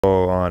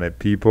On it,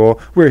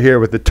 people. We're here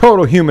with the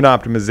Total Human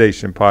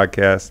Optimization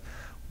Podcast.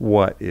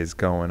 What is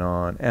going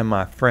on? And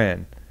my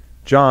friend,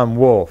 John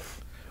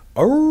Wolf,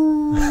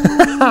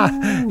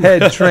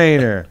 head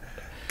trainer,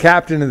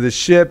 captain of the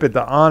ship at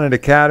the Onnit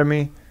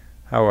Academy.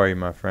 How are you,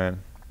 my friend?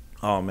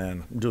 Oh,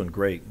 man, I'm doing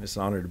great. It's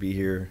an honor to be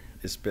here.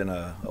 It's been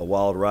a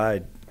wild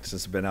ride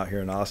since I've been out here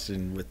in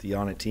Austin with the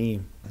Onnit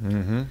team.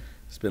 Mm-hmm.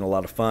 It's been a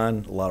lot of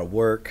fun, a lot of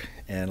work,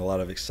 and a lot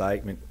of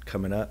excitement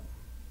coming up.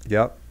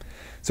 Yep.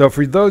 So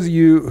for those of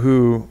you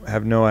who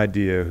have no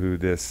idea who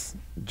this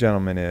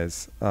gentleman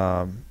is,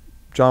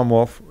 John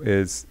Wolf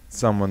is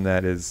someone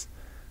that is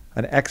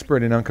an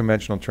expert in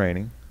unconventional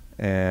training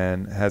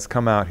and has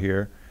come out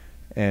here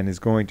and is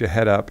going to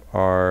head up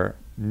our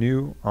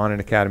new Onnit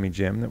Academy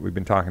gym that we've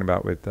been talking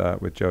about with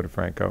Joe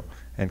DeFranco,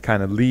 and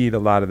kind of lead a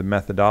lot of the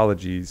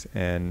methodologies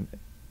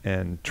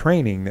and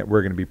training that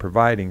we're going to be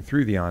providing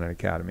through the Onnit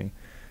Academy,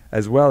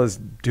 as well as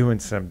doing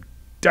some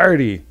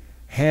dirty,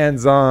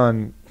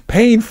 hands-on,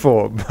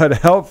 painful but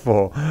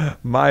helpful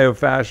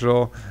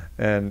myofascial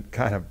and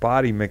kind of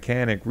body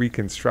mechanic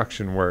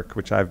reconstruction work,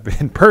 which I've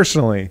been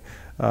personally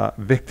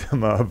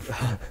victim of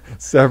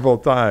several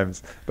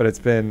times, but it's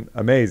been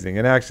amazing.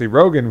 And actually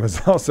Rogan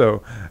was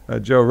also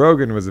Joe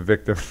Rogan was a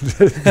victim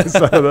to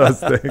some of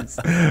those things.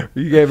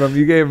 You gave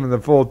him the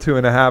full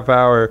 2.5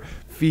 hour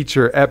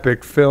feature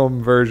epic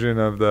film version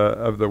of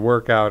the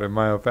workout and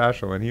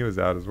myofascial when he was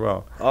out as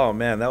well. Oh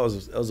man, that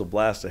was a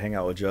blast to hang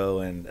out with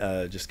Joe and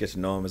just get to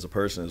know him as a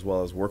person, as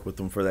well as work with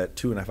him for that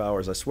 2.5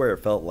 hours. I swear it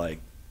felt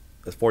like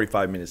a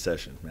 45-minute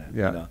session, man.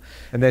 Yeah. You know?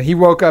 And then he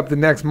woke up the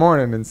next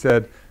morning and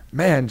said,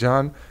 "Man,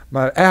 John,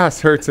 my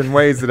ass hurts in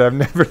ways that I've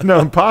never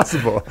known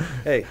possible."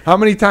 Hey, how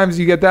many times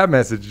do you get that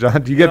message,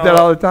 John? Do you get that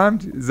all the time?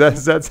 Is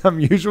that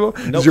something usual?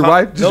 Does your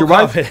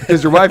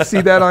wife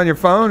see that on your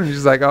phone and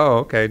she's like, "Oh,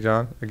 okay,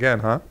 John, again,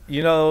 huh?"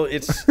 You know,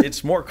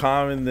 it's more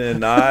common than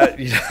not.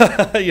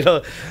 You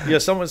know,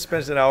 someone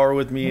spends an hour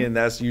with me, and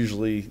that's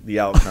usually the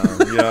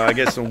outcome. You know, I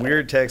get some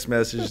weird text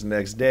messages the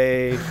next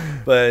day,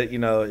 but you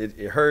know, it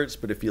hurts,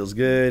 but it feels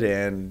good,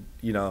 and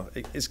you know,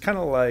 it's kind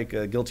of like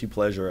a guilty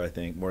pleasure, I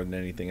think, more than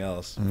anything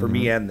else, for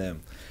me and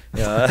them.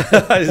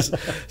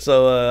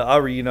 So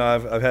Aubrey, you know,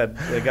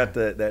 I got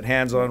that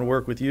hands-on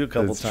work with you a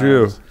couple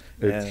times.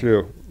 It's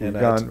true.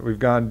 We've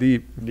gone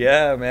deep.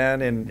 Yeah,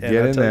 man, and get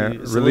in there,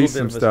 release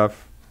some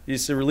stuff.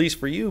 It's a release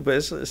for you, but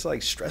it's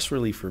like stress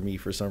relief for me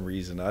for some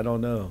reason. I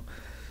don't know.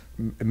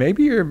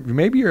 Maybe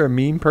you're a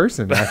mean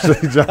person,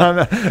 actually,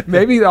 John.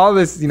 Maybe all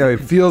this, you know, it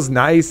feels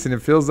nice and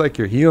it feels like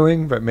you're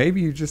healing, but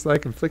maybe you just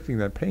like inflicting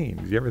that pain.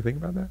 Did you ever think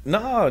about that?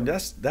 No,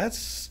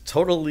 that's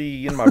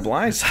totally in my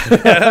blind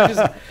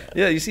side.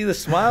 Yeah, you see the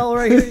smile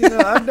right here. You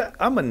know,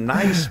 I'm a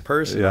nice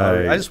person.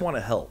 Yeah, I just want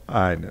to help.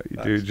 I know you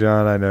do,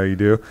 John. I know you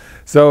do.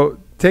 So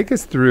take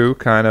us through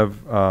kind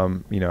of,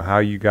 you know, how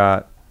you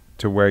got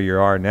to where you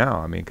are now.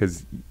 I mean,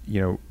 because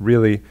you know,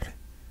 really.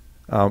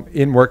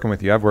 In working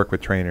with you, I've worked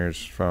with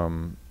trainers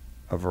from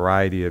a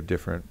variety of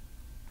different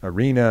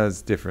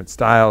arenas, different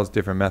styles,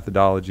 different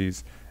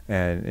methodologies,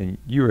 and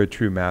you are a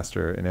true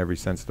master in every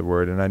sense of the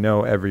word. And I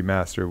know every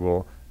master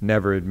will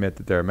never admit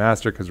that they're a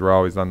master because we're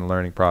always on the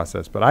learning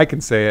process. But I can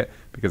say it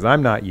because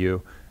I'm not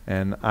you,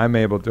 and I'm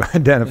able to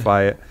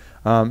identify it.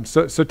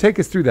 So take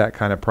us through that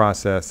kind of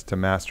process to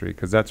mastery,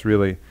 because that's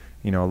really,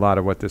 you know, a lot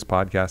of what this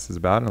podcast is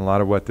about, and a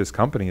lot of what this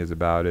company is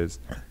about is,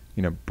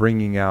 you know,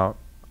 bringing out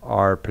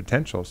our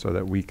potential so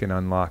that we can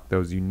unlock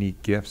those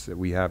unique gifts that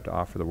we have to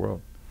offer the world.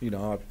 You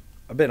know,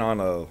 I've been on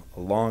a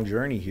long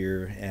journey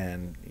here,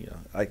 and you know,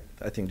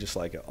 I think just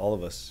like all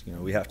of us, you know,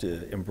 we have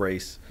to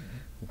embrace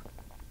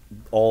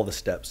all the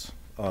steps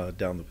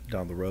down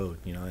the road.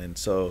 You know, and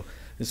so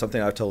it's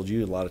something I've told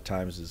you a lot of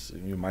times is,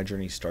 you know, my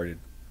journey started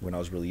when I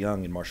was really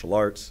young in martial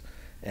arts,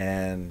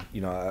 and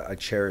you know, I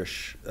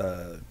cherish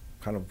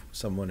kind of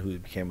someone who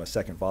became a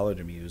second father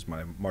to me, who's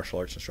my martial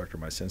arts instructor,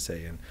 my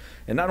sensei,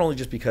 and not only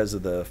just because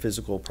of the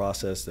physical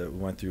process that we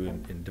went through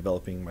in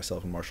developing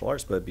myself in martial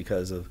arts, but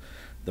because of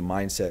the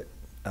mindset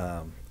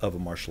of a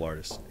martial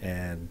artist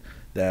and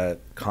that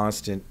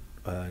constant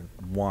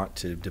want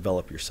to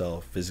develop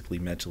yourself physically,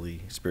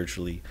 mentally,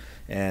 spiritually,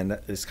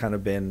 and it's kind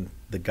of been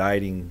the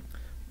guiding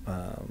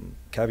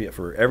caveat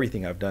for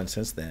everything I've done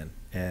since then.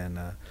 And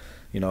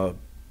you know,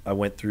 I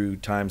went through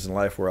times in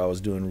life where I was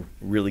doing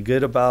really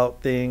good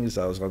about things.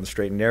 I was on the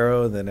straight and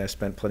narrow. And then I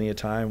spent plenty of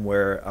time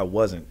where I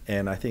wasn't.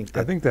 And I think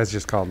that's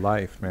just called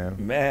life,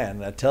 man.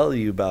 Man, I tell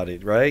you about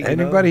it, right?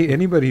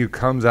 Anybody who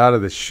comes out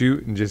of the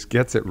chute and just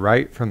gets it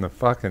right from the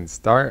fucking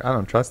start, I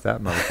don't trust that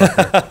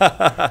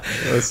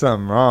motherfucker. There's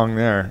something wrong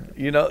there.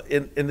 You know,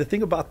 and the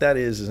thing about that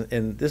is,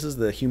 and this is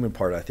the human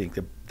part, I think,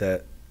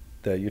 that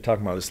you're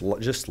talking about, is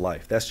just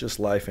life. That's just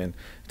life. And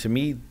to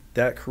me,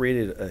 that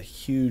created a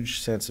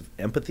huge sense of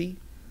empathy.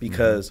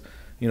 Because,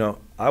 you know,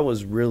 I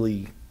was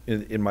really,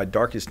 in my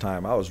darkest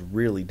time, I was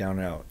really down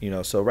and out. You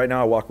know, so right now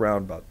I walk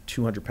around about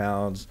 200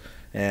 pounds,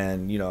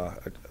 and, you know,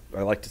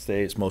 I like to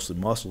say it's mostly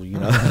muscle, you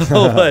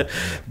know.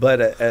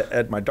 but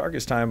at my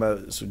darkest time, I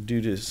was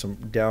due to some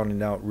down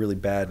and out really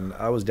bad, and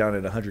I was down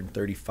at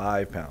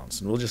 135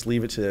 pounds. And we'll just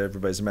leave it to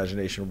everybody's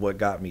imagination of what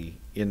got me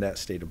in that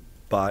state of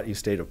body,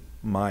 state of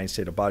mind,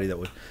 state of body that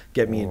would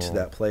get me into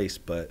that place.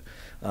 But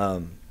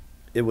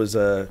it was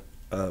a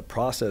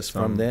process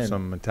from then.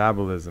 Some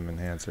metabolism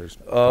enhancers.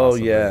 Oh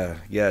possibly.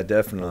 yeah,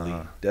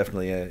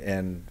 definitely.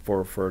 And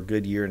for a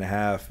good year and a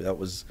half, that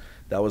was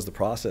the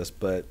process.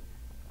 But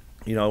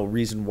you know,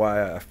 reason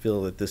why I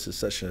feel that this is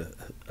such a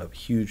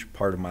huge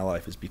part of my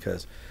life is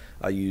because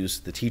I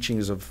use the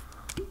teachings of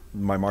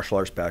my martial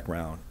arts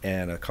background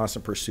and a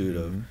constant pursuit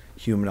of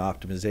human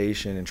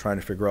optimization and trying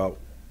to figure out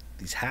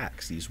these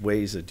hacks, these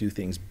ways to do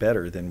things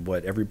better than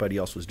what everybody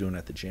else was doing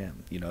at the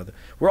gym. You know,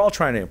 we're all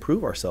trying to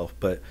improve ourselves,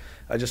 but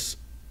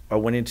I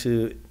went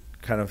into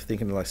kind of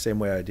thinking the same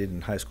way I did in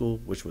high school,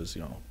 which was,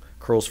 you know,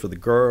 curls for the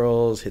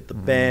girls, hit the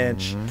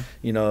bench,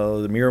 you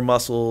know, the mirror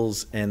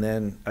muscles. And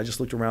then I just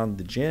looked around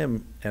the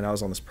gym and I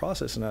was on this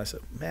process and I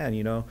said, man,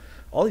 you know,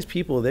 all these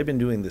people, they've been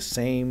doing the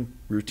same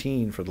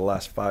routine for the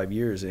last 5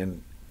 years.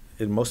 And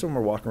most of them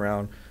are walking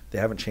around, they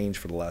haven't changed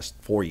for the last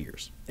 4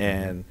 years.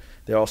 And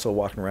they're also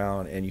walking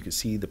around and you can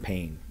see the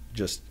pain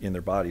just in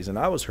their bodies. And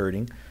I was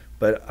hurting,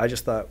 but I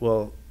just thought,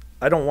 well,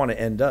 I don't want to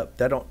end up,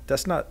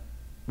 that's not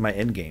my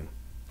end game.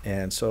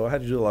 And so I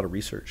had to do a lot of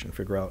research and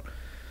figure out,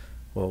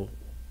 well,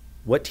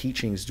 what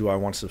teachings do I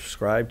want to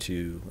subscribe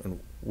to and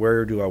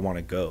where do I want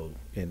to go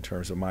in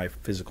terms of my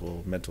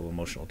physical, mental,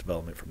 emotional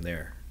development from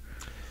there?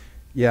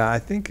 Yeah, I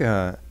think,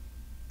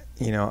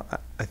 you know,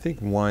 I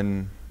think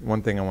one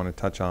thing I want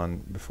to touch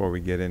on before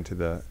we get into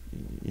the,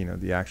 you know,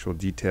 the actual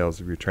details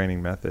of your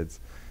training methods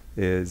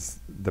is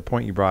the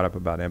point you brought up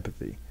about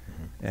empathy.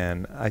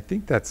 And I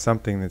think that's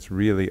something that's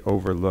really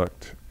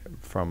overlooked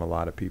from a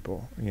lot of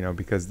people, you know,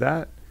 because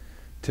that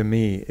to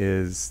me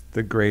is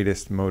the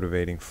greatest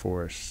motivating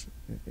force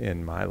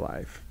in my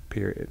life,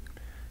 period.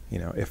 You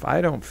know, if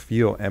I don't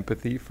feel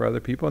empathy for other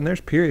people, and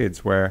there's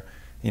periods where,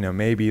 you know,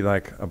 maybe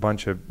like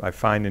I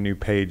find a new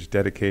page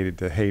dedicated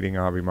to hating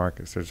Aubrey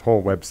Marcus. There's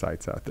whole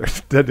websites out there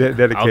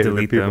dedicated I'll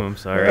delete to people. them, I'm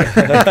sorry.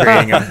 I'm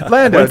creating them.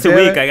 Lando, once a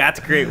week, I got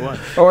to create one.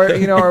 Or,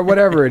 you know, or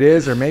whatever it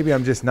is, or maybe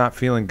I'm just not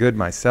feeling good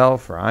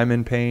myself, or I'm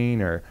in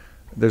pain, or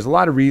there's a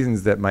lot of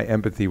reasons that my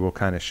empathy will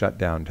kind of shut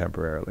down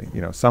temporarily.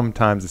 You know,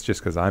 sometimes it's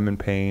just because I'm in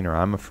pain or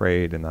I'm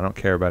afraid and I don't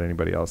care about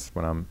anybody else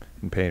when I'm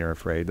in pain or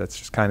afraid. That's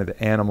just kind of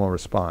the animal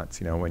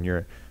response. You know, when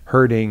you're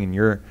hurting and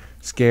you're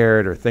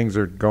scared or things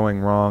are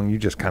going wrong, you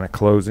just kind of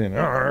close in.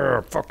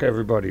 Fuck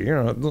everybody. You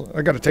know,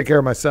 I got to take care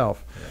of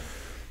myself.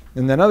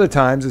 Yeah. And then other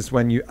times it's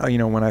when you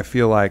know, when I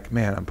feel like,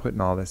 man, I'm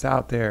putting all this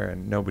out there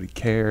and nobody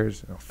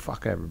cares. You know,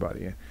 fuck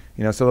everybody.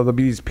 You know, so there'll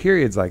be these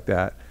periods like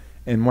that.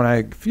 And when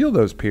I feel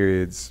those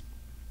periods,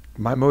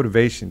 my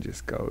motivation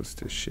just goes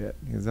to shit,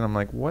 because then I'm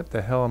like, what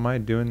the hell am I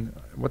doing?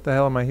 What the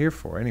hell am I here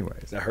for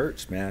anyways? That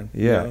hurts, man.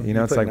 Yeah. You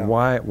know, it's like,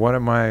 why, what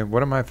am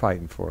I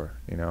fighting for?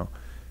 You know?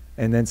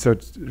 And then, so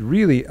it's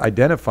really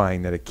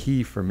identifying that a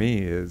key for me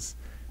is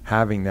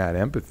having that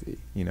empathy,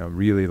 you know,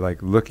 really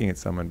like looking at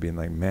someone being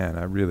like, man,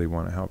 I really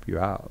want to help you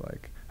out.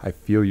 Like, I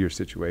feel your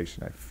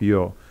situation. I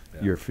feel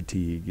your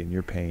fatigue and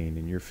your pain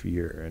and your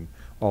fear and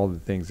all the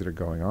things that are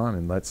going on.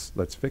 And let's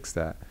fix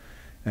that.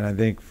 And I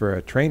think for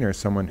a trainer,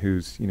 someone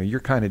who's, you know,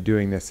 you're kind of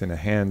doing this in a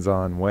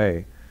hands-on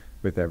way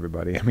with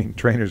everybody. I mean,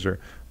 trainers are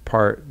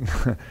part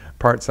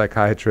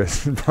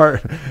psychiatrist and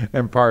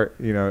part,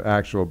 you know,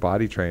 actual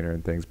body trainer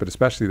and things, but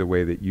especially the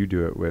way that you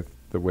do it with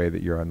the way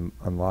that you're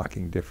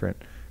unlocking different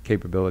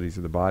capabilities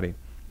of the body.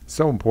 It's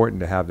so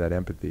important to have that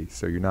empathy,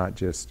 so you're not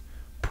just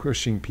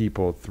pushing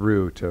people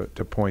through to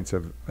points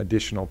of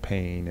additional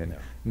pain and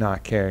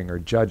not caring or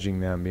judging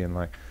them, being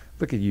like,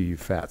 look at you, you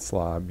fat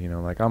slob, you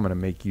know, like, I'm going to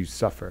make you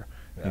suffer.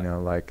 You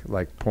know,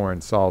 like pouring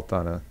salt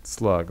on a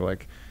slug.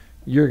 Like,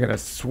 you're going to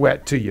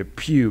sweat till you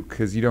puke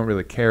because you don't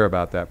really care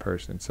about that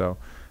person. So,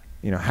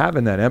 you know,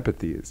 having that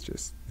empathy is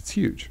just, it's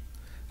huge.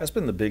 That's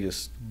been the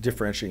biggest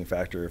differentiating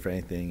factor, if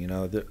anything. You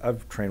know,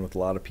 I've trained with a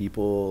lot of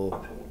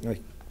people,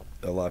 like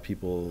a lot of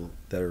people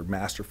that are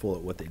masterful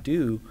at what they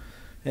do.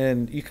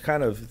 And you can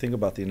kind of think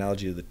about the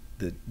analogy of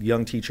the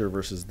young teacher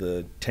versus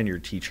the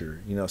tenured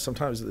teacher. You know,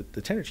 sometimes the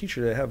tenured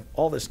teacher, they have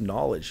all this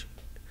knowledge.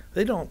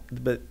 They don't,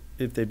 but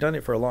if they've done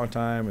it for a long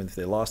time and if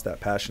they lost that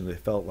passion, they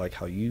felt like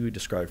how you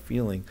described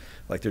feeling,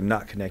 like they're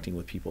not connecting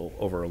with people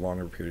over a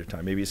longer period of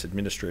time. Maybe it's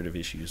administrative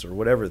issues or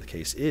whatever the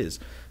case is,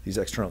 these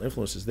external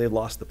influences, they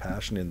lost the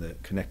passion and the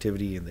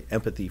connectivity and the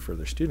empathy for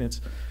their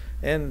students,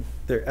 and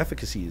their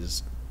efficacy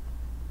is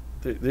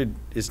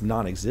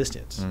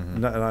non-existent.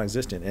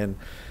 Non-existent. And,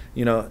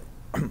 you know,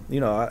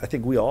 I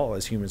think we all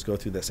as humans go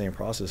through that same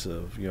process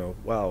of, you know,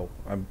 wow,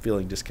 I'm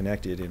feeling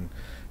disconnected. And,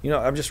 you know,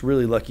 I'm just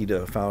really lucky to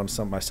have found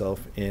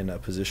myself in a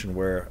position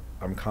where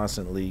I'm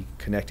constantly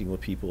connecting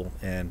with people.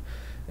 And,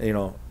 you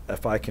know,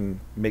 if I can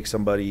make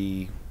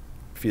somebody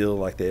feel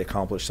like they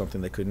accomplished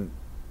something they couldn't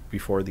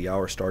before the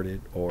hour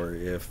started, or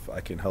if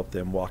I can help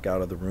them walk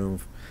out of the room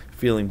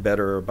feeling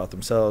better about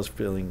themselves,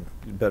 feeling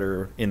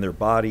better in their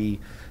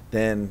body,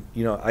 then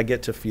I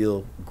get to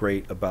feel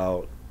great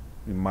about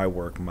my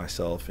work,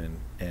 myself,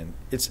 and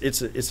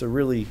it's a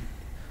really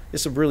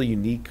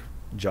unique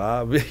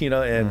job,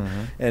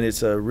 and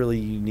it's a really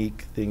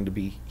unique thing to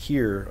be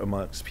here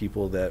amongst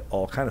people that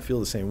all kind of feel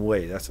the same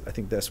way. I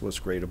think that's what's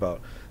great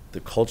about the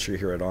culture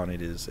here at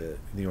Onnit is,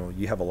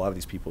 you have a lot of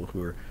these people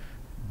who are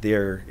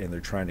there and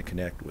they're trying to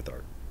connect with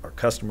our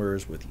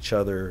customers, with each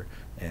other,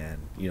 and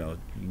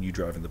you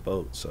driving the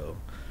boat. So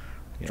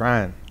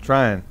trying.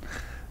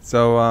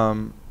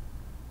 So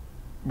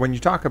when you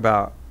talk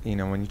about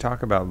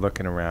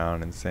looking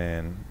around and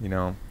saying,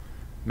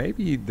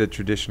 maybe the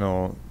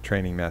traditional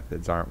training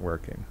methods aren't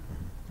working,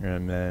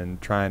 and then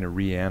trying to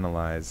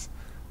reanalyze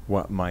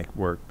what might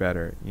work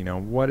better,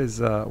 what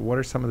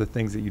are some of the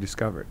things that you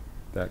discovered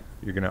that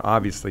you're going to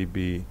obviously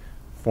be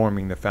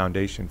forming the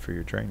foundation for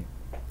your training?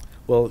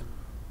 Well,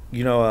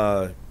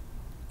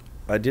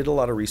 I did a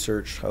lot of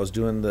research. I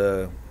kind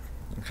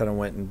of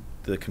went in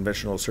the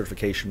conventional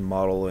certification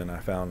model, and I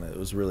found that it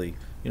was really,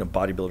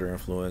 bodybuilder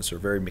influence, or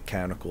very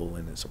mechanical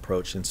in its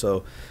approach. And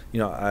so,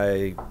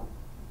 I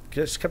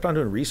just kept on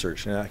doing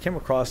research, and I came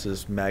across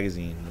this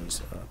magazine,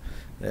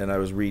 and I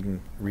was reading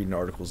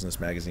articles in this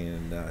magazine,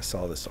 and I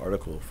saw this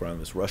article from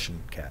this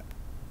Russian cat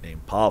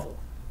named Pavel,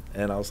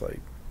 and I was like,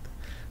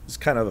 it's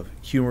kind of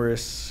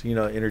humorous,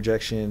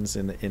 interjections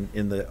in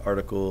the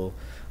article,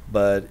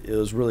 but it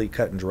was really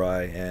cut and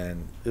dry,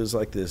 and it was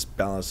like this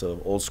balance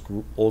of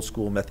old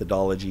school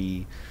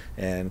methodology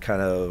and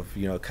kind of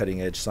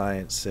cutting edge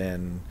science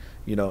and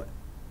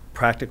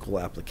practical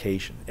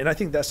application. And I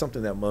think that's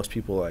something that most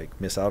people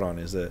miss out on,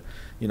 is that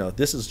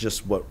this is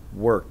just what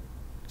worked.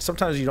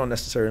 Sometimes you don't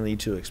necessarily need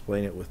to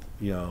explain it with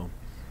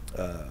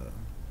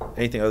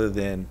anything other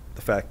than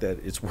the fact that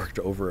it's worked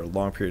over a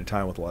long period of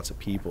time with lots of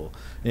people.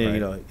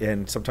 And, right.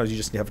 And sometimes you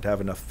just have to have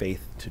enough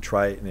faith to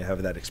try it and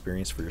have that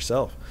experience for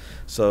yourself.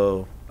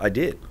 So I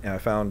did, and I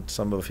found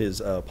some of his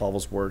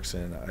Pavel's works,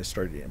 and I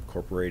started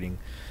incorporating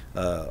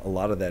a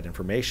lot of that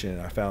information,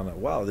 and I found that,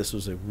 wow, this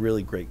was a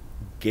really great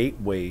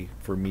gateway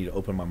for me to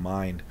open my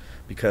mind,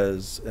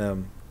 because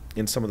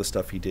in some of the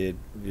stuff he did,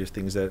 there's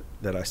things that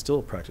I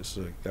still practice.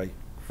 So I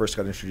first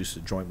got introduced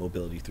to joint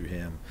mobility through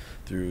him,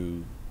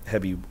 through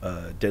heavy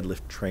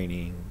deadlift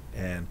training,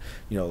 and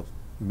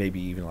maybe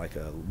even like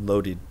a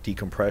loaded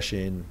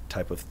decompression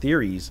type of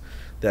theories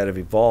that have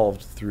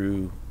evolved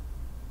through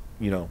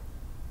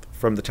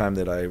from the time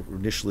that I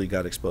initially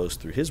got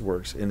exposed through his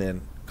works, and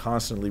then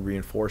constantly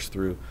reinforced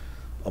through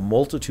a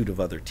multitude of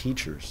other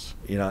teachers,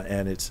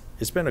 and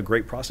it's been a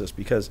great process,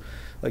 because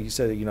like you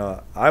said,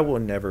 I will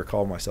never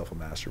call myself a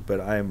master, but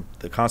I am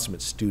the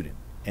consummate student.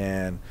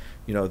 And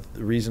the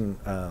reason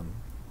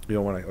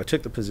when I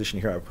took the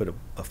position here, I put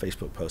a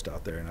Facebook post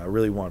out there, and I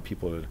really want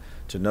people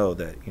to know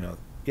that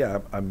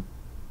I'm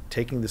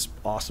taking this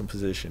awesome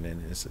position,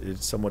 and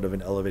it's somewhat of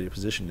an elevated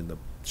position in the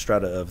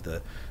strata of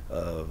the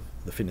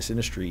fitness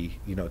industry,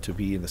 to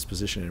be in this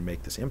position and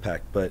make this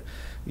impact. But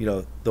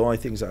the only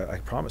things I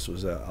promised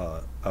was that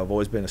I've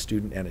always been a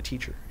student and a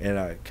teacher, and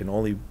I can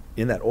only,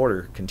 in that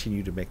order,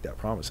 continue to make that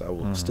promise. I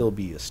will still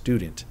be a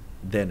student,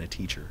 then a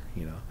teacher,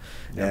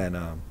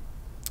 Yeah.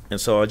 And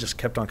so I just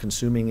kept on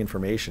consuming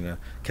information.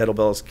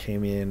 Kettlebells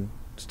came in,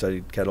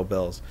 studied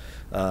kettlebells,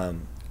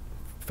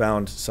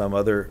 found some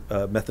other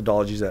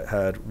methodologies that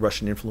had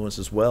Russian influence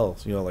as well,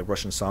 like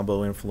Russian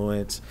Sambo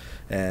influence,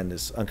 and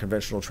this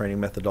unconventional training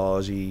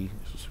methodology.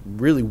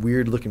 Really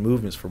weird looking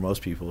movements for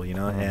most people,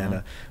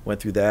 and went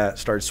through that,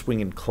 started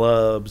swinging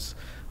clubs,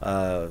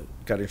 got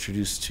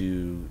introduced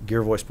to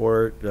Gear Voice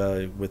Sport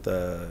with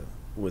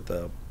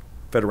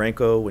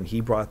Fedorenko when he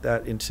brought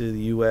that into the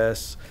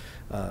U.S.,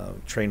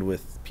 trained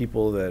with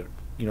people that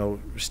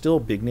still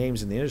big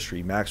names in the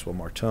industry: Maxwell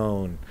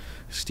Martone,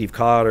 Steve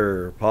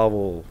Cotter,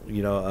 Pavel.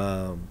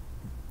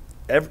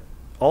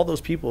 All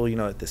those people,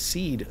 at the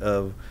seed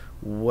of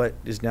what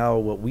is now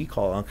what we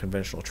call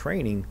unconventional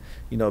training.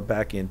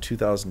 Back in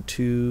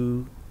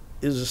 2002,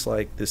 it was just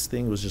like this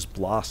thing was just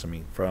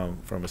blossoming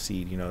from a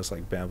seed. It's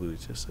like bamboo.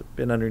 It's just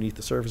been underneath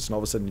the surface, and all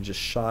of a sudden it just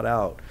shot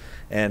out,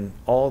 and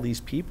all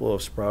these people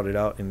have sprouted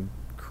out and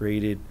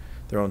created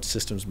their own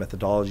systems,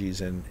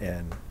 methodologies,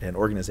 and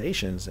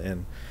organizations,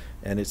 and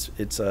it's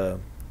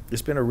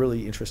been a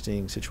really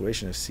interesting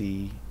situation to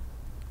see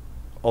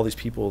all these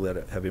people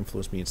that have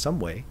influenced me in some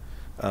way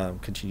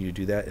continue to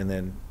do that, and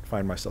then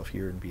find myself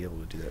here and be able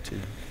to do that too.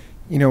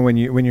 When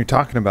you're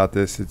talking about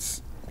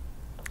this,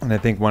 and I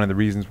think one of the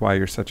reasons why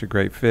you're such a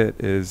great fit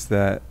is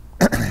that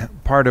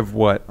part of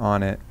what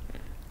Onnit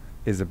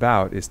is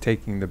about is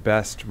taking the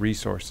best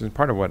resources.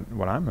 Part of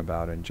what I'm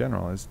about in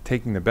general is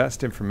taking the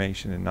best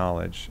information and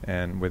knowledge,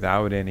 and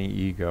without any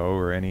ego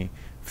or any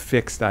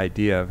fixed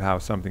idea of how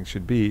something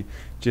should be,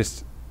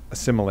 just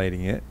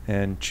assimilating it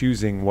and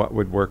choosing what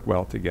would work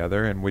well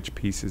together and which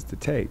pieces to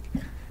take.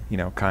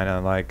 Kind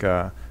of like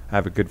a I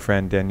have a good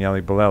friend,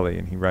 Daniele Bolelli,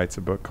 and he writes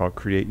a book called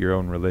Create Your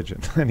Own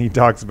Religion. And he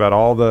talks about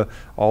all the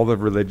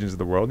religions of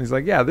the world. And he's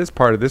like, yeah, this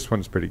part of this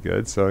one's pretty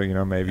good. So,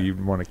 maybe you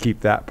want to keep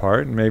that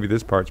part, and maybe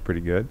this part's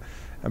pretty good.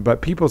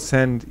 But people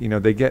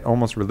they get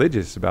almost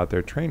religious about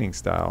their training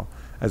style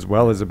as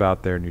well as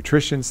about their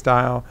nutrition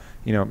style.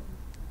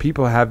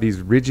 People have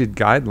these rigid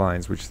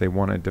guidelines which they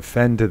want to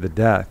defend to the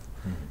death,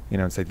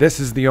 and say, this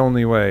is the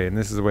only way, and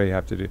this is the way you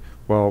have to do.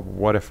 Well,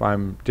 what if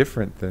I'm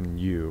different than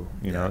you?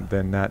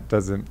 Then that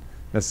doesn't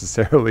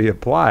necessarily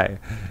apply,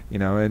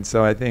 and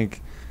so I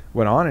think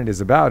what Onnit is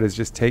about is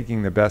just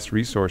taking the best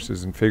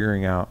resources and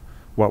figuring out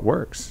what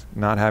works,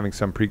 not having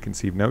some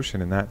preconceived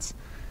notion. And that's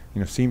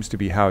seems to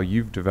be how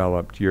you've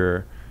developed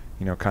your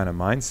kind of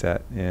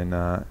mindset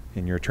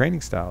in your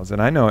training styles.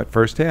 And I know it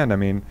firsthand. I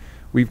mean,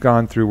 we've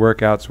gone through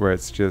workouts where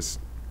it's just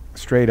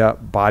straight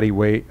up body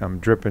weight, I'm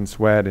dripping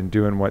sweat and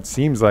doing what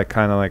seems like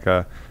kind of like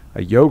a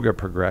yoga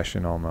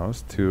progression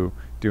almost, to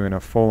doing a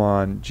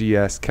full-on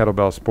GS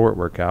kettlebell sport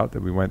workout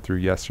that we went through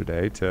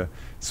yesterday, to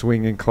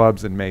swinging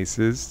clubs and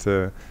maces,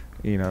 to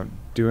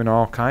doing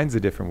all kinds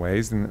of different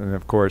ways, and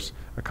of course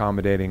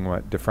accommodating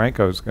what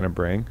DeFranco's going to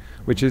bring,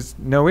 which is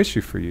no issue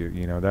for you.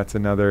 That's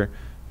another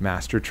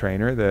master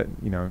trainer that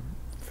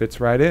fits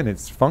right in.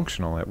 It's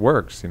functional, it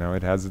works,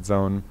 it has its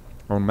own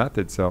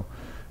method. So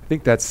I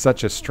think that's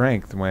such a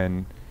strength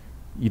when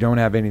you don't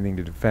have anything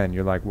to defend.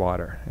 You're like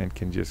water and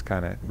can just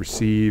kind of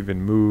receive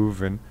and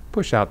move and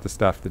push out the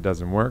stuff that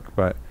doesn't work,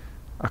 but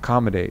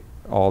accommodate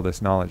all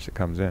this knowledge that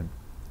comes in.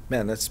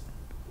 Man,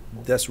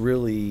 that's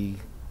really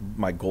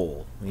my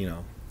goal,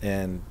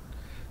 and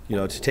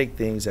to take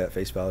things at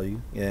face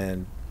value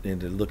and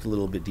to look a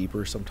little bit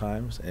deeper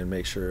sometimes and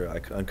make sure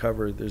I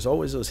uncover. There's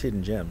always those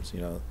hidden gems.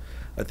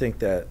 I think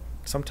that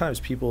sometimes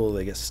people,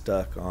 they get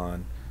stuck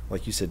on,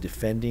 like you said,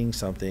 defending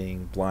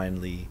something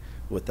blindly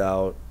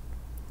without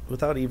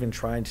even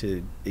trying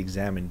to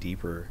examine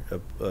deeper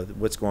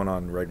what's going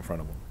on right in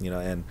front of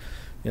them.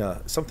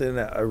 And something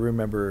that I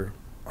remember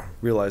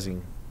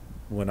realizing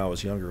when I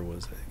was younger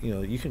was,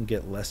 you can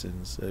get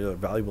lessons,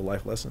 valuable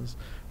life lessons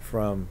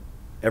from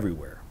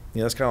everywhere.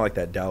 It's kind of like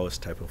that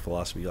Taoist type of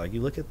philosophy. Like,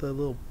 you look at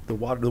the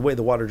way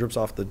the water drips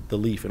off the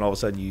leaf, and all of a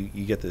sudden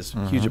you get this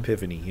huge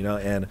epiphany.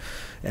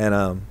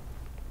 And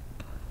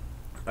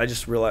I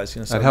just realized,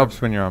 that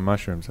helps when you're on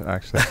mushrooms,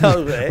 actually.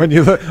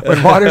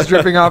 When water's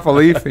dripping off a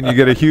leaf and you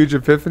get a huge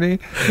epiphany,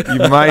 you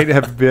might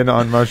have been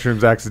on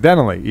mushrooms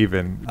accidentally,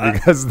 even,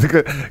 because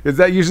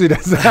that usually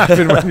doesn't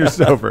happen when you're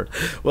sober.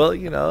 Well,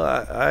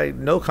 I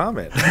no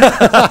comment.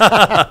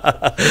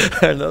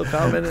 No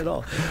comment at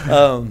all.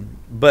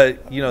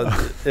 But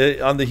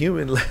on the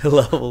human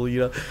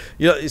level,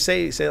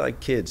 say like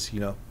kids,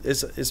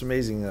 it's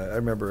amazing. I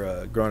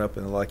remember growing up,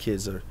 and a lot of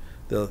kids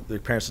their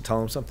parents will tell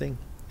them something.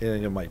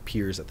 And my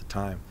peers at the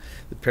time,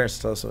 the parents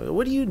tell us,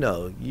 "What do you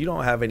know? You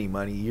don't have any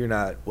money. You're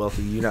not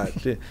wealthy. You're not."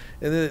 And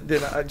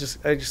then I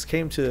just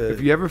came to. If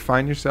you ever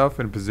find yourself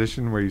in a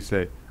position where you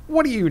say,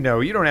 "What do you know?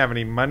 You don't have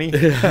any money,"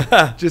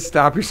 just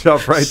stop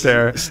yourself right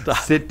there.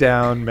 Sit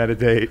down,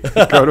 meditate,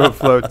 go to a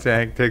float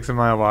tank, take some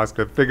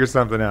ayahuasca, figure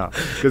something out,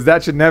 because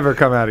that should never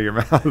come out of your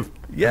mouth.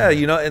 Yeah,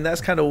 and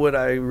that's kind of what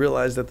I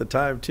realized at the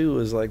time too.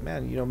 Is like,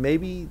 man,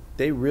 maybe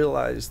they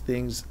realized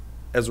things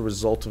as a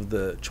result of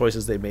the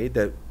choices they made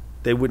that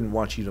they wouldn't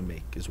want you to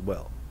make as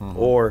well.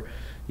 Or,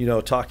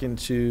 talking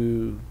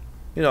to,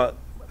 I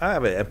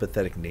have an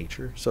empathetic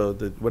nature. So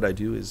what I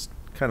do is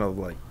kind of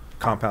like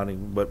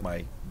compounding what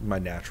my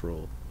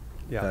natural,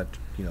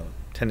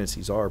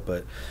 tendencies are.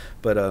 But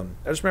I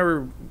just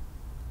remember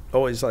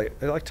always I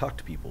like to talk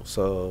to people.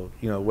 So,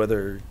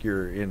 whether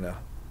you're in a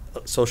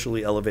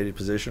socially elevated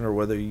position or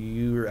whether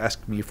you're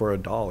asking me for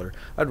 $1,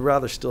 I'd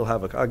rather still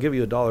I'll give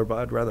you $1, but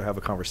I'd rather have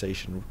a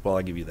conversation while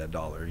I give you that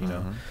dollar,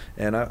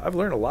 And I've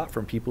learned a lot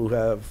from people who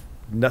have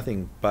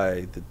nothing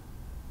by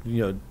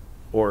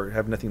or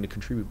have nothing to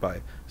contribute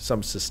by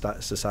some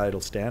societal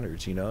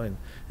standards, and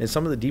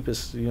some of the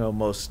deepest,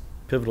 most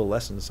pivotal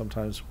lessons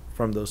sometimes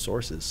from those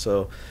sources.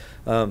 So,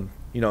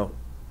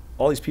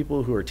 all these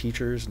people who are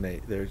teachers,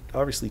 and they're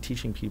obviously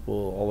teaching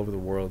people all over the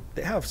world,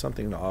 they have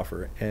something to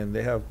offer, and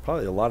they have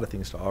probably a lot of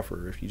things to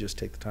offer if you just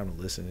take the time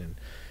to listen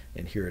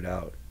and hear it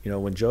out.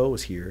 When Joe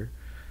was here,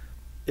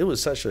 it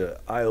was such an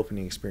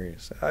eye-opening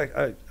experience.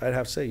 I'd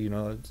have to say,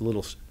 it's a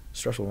little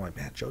stressful. I'm like,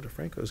 man, Joe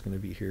DeFranco is going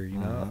to be here.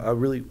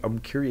 I'm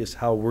curious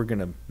how we're going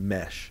to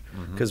mesh,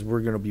 because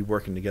we're going to be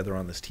working together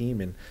on this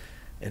team. And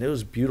it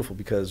was beautiful,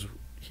 because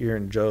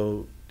hearing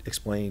Joe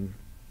explain,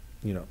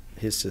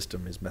 his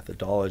system, his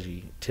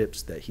methodology,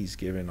 tips that he's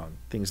given on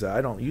things that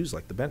I don't use,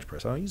 like the bench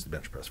press. I don't use the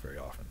bench press very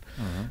often.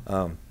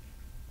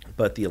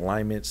 But the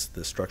alignments,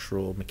 the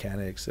structural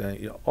mechanics,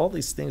 all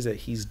these things that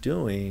he's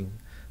doing,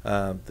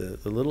 the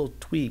little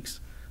tweaks,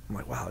 I'm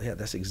like, wow, yeah,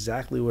 that's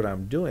exactly what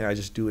I'm doing. I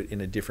just do it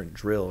in a different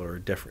drill or a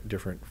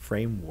different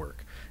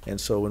framework. And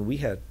so when we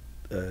had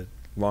a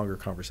longer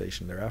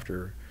conversation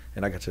thereafter,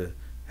 and I got to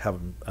have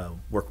him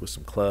work with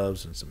some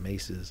clubs and some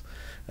maces,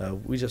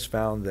 we just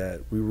found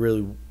that we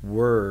really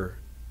were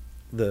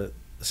the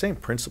same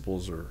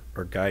principles are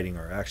guiding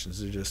our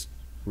actions. They're just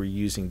we're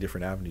using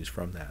different avenues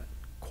from that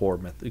core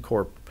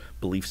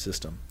belief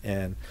system,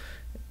 and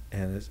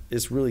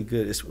it's really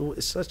good. It's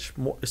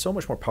so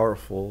much more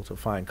powerful to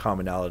find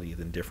commonality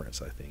than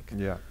difference, I think.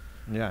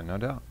 Yeah, no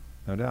doubt,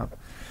 no doubt.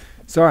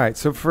 So all right,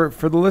 so for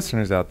the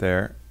listeners out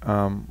there,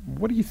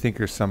 what do you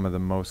think are some of the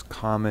most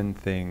common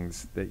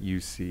things that you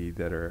see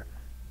that are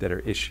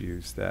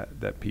issues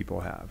that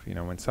people have? You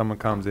know, when someone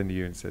comes into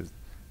you and says,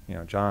 you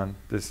know, John,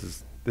 this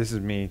is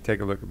me.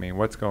 Take a look at me.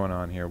 What's going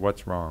on here?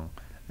 What's wrong?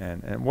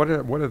 And what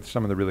are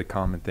some of the really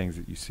common things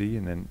that you see?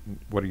 And then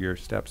what are your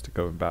steps to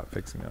go about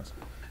fixing those?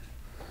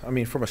 I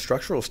mean, from a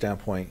structural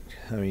standpoint,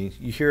 I mean,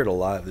 you hear it a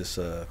lot, this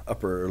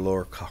upper or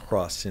lower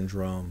cross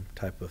syndrome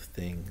type of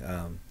thing.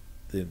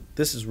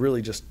 This is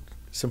really just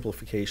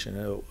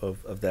simplification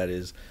of that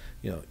is,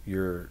 you know,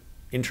 your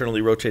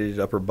internally rotated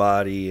upper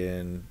body,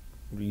 and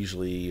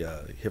usually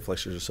hip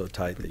flexors are so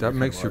tight that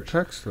makes your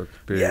pecs look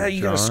big. Yeah,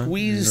 you gotta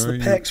squeeze the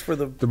pecs for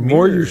the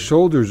more your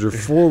shoulders are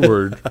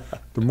forward,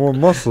 the more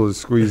muscle is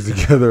squeezed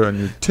together on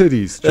your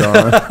titties,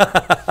 John.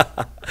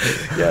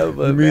 Yeah,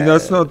 but you mean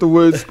that's not the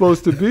way it's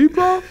supposed to be,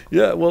 bro?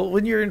 Yeah, well,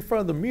 when you're in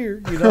front of the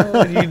mirror, you know,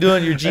 and you're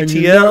doing your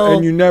GTL,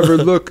 and you never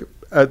look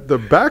at the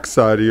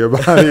backside of your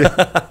body.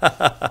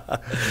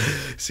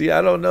 See,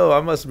 I don't know.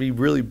 I must be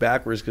really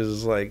backwards because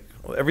it's like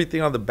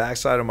everything on the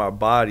backside of my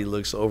body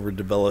looks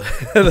overdeveloped.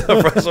 The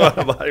front side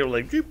of my body, I'm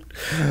like,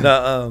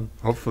 no.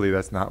 Hopefully,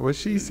 that's not what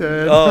she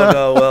said. Oh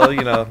no, well,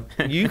 you know,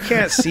 you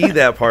can't see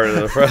that part of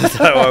the front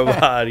side of my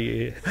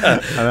body,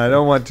 and I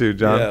don't want to,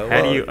 John. Yeah,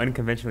 how do you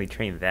unconventionally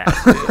train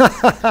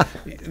that?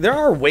 There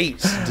are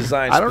weights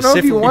designed. I don't know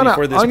if you want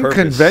to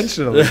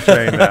unconventionally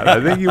train that. I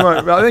think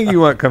you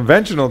want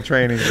conventional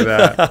training for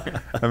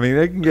that. I mean,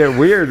 they can get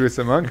weird with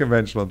some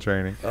unconventional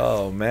training.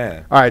 Oh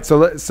man! All right,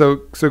 so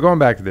going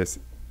back to this.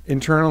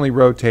 Internally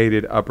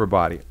rotated upper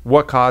body.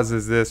 What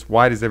causes this?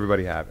 Why does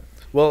everybody have it?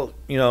 Well,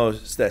 you know,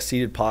 it's that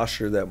seated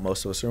posture that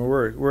most of us are.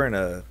 We're in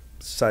a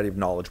society of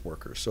knowledge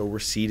workers, so we're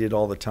seated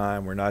all the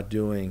time. We're not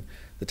doing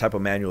the type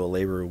of manual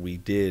labor we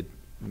did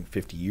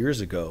 50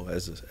 years ago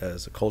as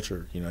a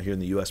culture. You know, here in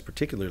the U.S.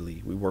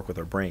 particularly, we work with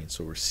our brains.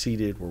 So we're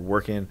seated. We're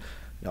working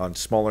on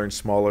smaller and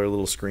smaller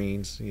little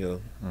screens.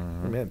 You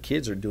know, man,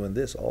 kids are doing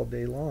this all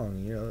day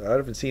long. You know, I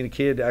haven't seen a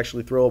kid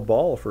actually throw a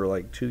ball for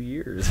like 2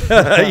 years.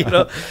 You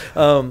know,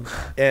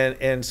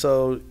 and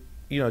so,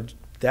 you know,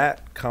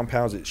 that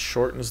compounds. It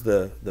shortens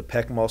the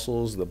pec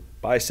muscles, the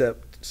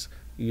biceps.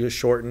 You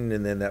shorten,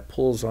 and then that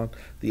pulls on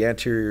the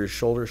anterior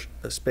shoulder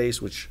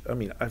space. Which, I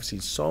mean, I've seen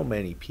so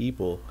many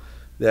people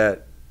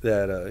that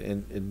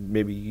and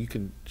maybe you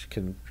can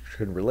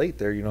relate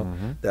there. You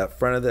know, that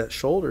front of that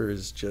shoulder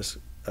is just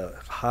a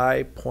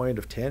high point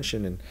of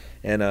tension,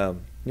 and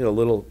you know, a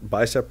little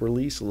bicep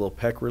release, a little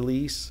pec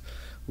release,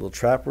 a little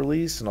trap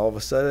release, and all of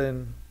a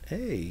sudden,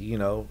 hey, you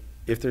know,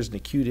 if there's an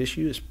acute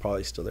issue, it's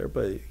probably still there,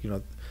 but you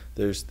know,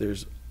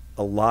 there's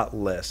a lot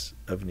less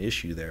of an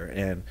issue there,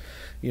 and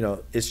you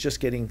know, it's just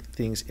getting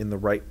things in the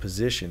right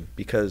position,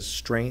 because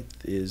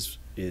strength is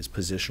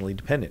positionally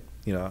dependent.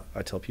 You know,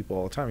 I tell people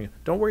all the time,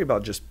 don't worry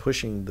about just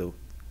pushing the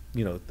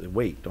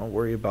weight. Don't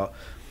worry about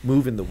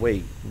moving the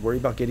weight. Worry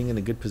about getting in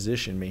a good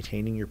position,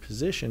 maintaining your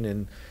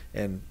position,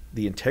 and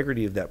the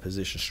integrity of that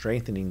position,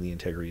 strengthening the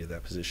integrity of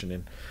that position.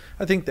 And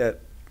I think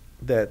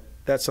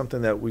that's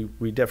something that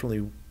we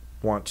definitely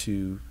want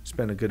to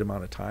spend a good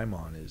amount of time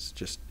on, is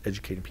just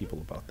educating people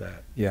about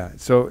that. Yeah.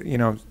 So, you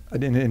know,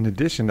 in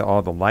addition to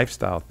all the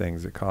lifestyle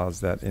things that cause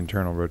that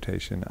internal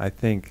rotation, I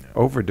think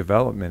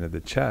overdevelopment of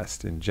the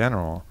chest in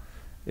general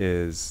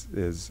is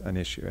an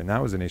issue, and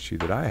that was an issue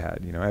that I had.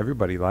 You know,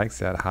 everybody likes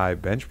that high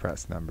bench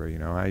press number. You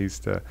know, I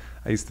used to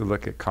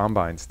look at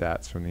combine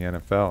stats from the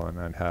NFL, and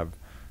I'd have,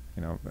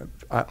 you know,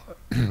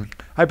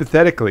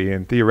 hypothetically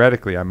and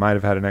theoretically, I might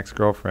have had an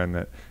ex-girlfriend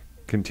that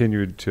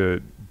continued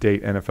to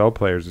date NFL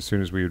players as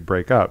soon as we would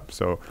break up.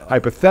 So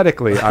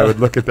hypothetically, I would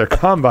look at their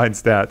combine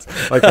stats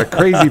like a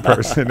crazy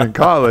person in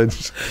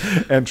college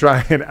and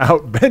try and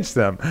outbench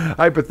them.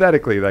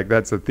 Hypothetically, like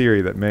that's a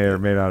theory that may or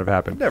may not have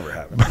happened. Never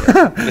happened.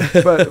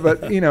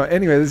 but you know,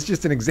 anyway, it's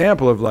just an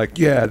example of like,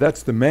 yeah,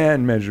 that's the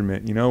man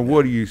measurement. You know,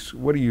 what do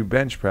you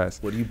bench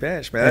press? What do you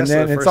bench, man? And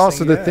then it's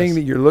also the thing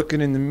that you're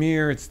looking in the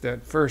mirror. It's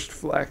that first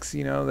flex,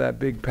 you know, that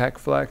big pec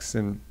flex,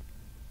 and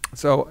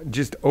so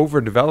just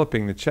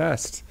overdeveloping the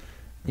chest,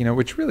 you know,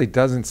 which really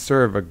doesn't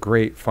serve a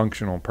great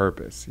functional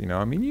purpose. You know,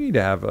 I mean, you need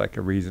to have like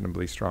a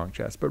reasonably strong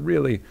chest, but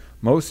really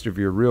most of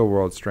your real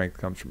world strength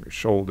comes from your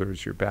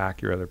shoulders, your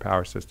back, your other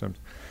power systems.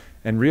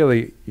 And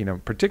really, you know,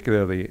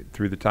 particularly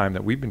through the time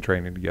that we've been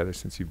training together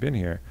since you've been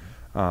here,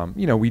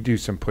 you know, we do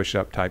some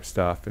push-up type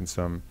stuff and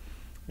some,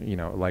 you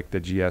know, like the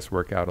GS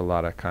workout, a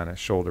lot of kind of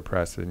shoulder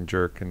press and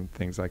jerk and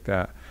things like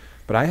that.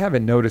 But I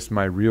haven't noticed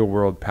my real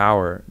world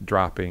power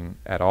dropping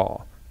at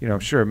all. You know,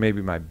 sure,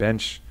 maybe my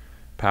bench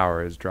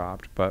power has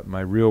dropped, but my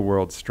real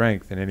world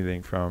strength in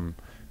anything from,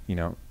 you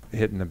know,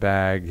 hitting the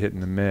bag, hitting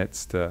the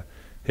mitts, to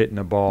hitting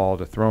a ball,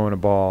 to throwing a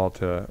ball,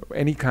 to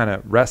any kind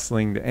of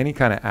wrestling, to any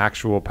kind of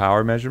actual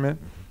power measurement,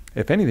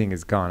 if anything,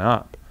 has gone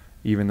up,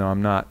 even though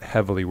I'm not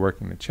heavily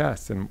working the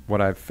chest. And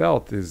what I've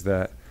felt is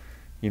that,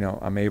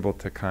 I'm able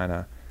to kind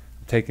of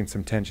taking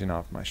some tension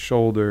off my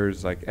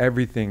shoulders. Like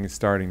everything is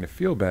starting to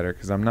feel better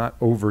because I'm not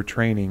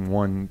overtraining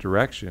one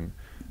direction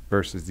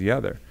versus the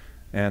other.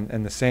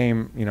 And the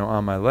same,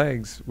 on my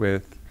legs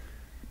with,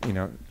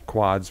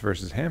 quads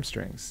versus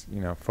hamstrings,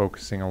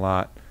 focusing a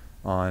lot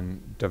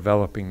on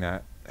developing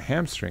that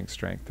hamstring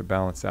strength to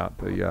balance out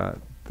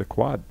the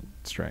quad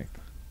strength.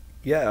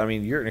 Yeah, I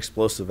mean, you're an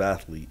explosive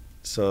athlete.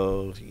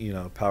 So,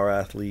 power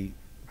athlete,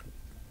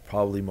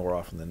 probably more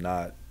often than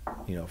not,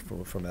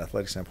 from an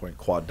athletic standpoint,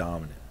 quad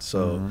dominant.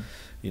 So,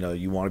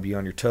 you want to be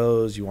on your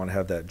toes. You want to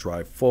have that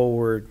drive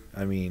forward.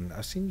 I mean,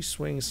 I've seen you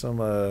swing some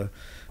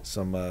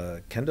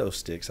kendo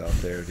sticks out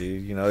there,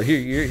 dude.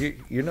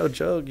 You're no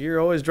joke.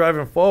 You're always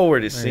driving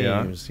forward, it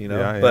seems,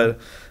 Yeah. But,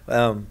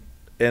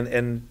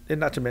 and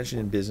not to mention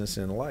in business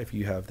and in life,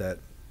 you have that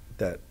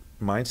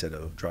mindset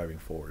of driving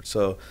forward.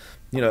 So,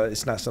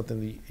 it's not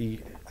something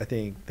I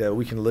think that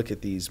we can look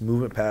at these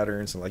movement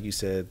patterns, and like you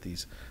said,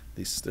 these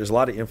there's a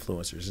lot of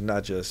influencers, and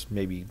not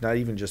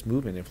even just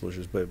movement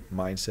influencers, but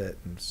mindset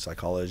and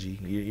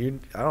psychology.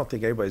 I don't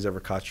think anybody's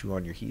ever caught you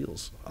on your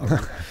heels.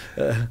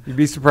 You'd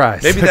be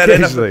surprised. Maybe that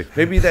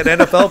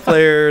NFL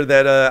player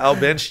that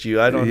outbenched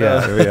you. I don't know.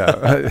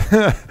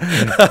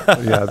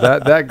 Yeah.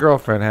 That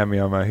girlfriend had me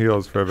on my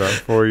heels for about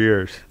 4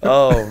 years.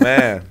 Oh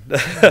man,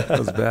 that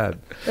was bad.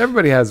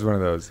 Everybody has one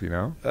of those,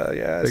 Yeah,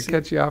 they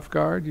catch you off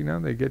guard.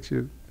 They get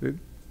you.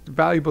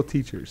 Valuable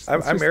teachers.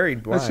 I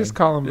married blind. Let's just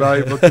call them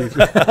valuable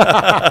teachers.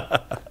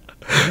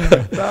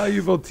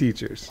 Valuable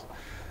teachers.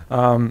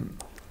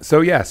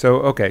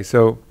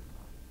 So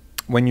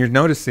when you're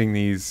noticing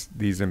these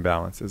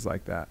imbalances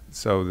like that,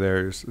 so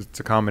it's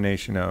a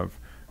combination of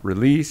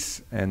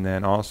release and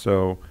then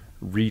also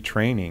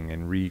retraining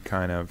and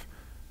kind of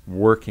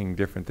working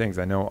different things.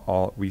 I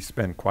know we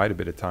spend quite a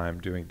bit of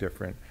time doing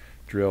different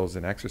drills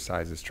and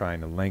exercises trying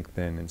to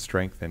lengthen and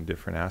strengthen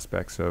different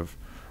aspects of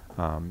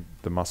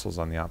the muscles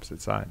on the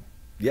opposite side.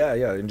 Yeah,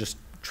 and just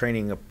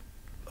training a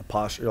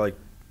posture, like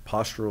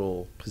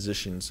postural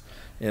positions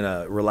in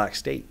a relaxed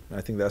state. And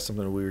I think that's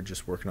something that we were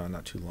just working on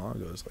not too long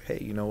ago. It's like,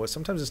 hey, you know what?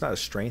 Sometimes it's not a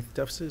strength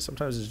deficit.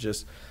 Sometimes it's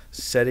just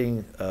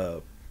setting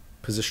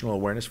positional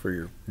awareness for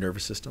your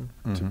nervous system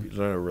to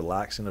learn to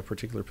relax in a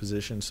particular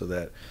position so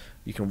that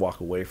you can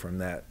walk away from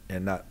that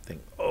and not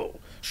think, oh,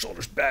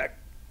 shoulders back,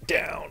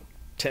 down,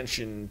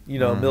 tension,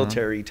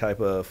 military type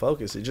of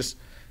focus. It just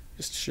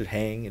should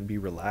hang and be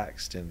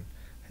relaxed and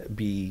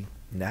be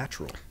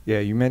natural. Yeah,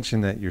 you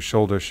mentioned that your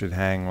shoulders should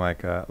hang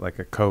like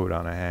a coat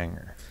on a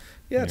hanger.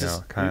 Yeah,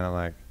 just kind of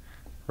like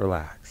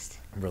relaxed.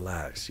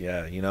 Relaxed.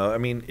 Yeah, I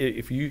mean,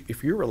 if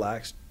you're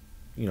relaxed,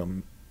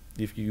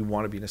 if you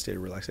want to be in a state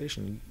of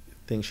relaxation,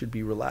 things should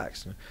be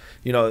relaxed.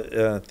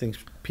 Things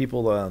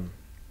people don't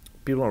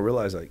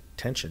realize, like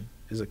tension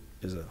is a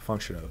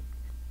function of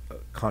a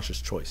conscious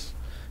choice.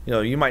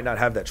 You might not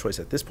have that choice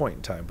at this point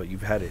in time, but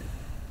you've had it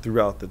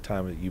throughout the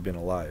time that you've been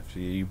alive. So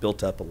you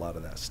built up a lot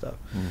of that stuff,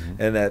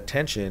 and that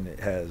tension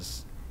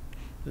has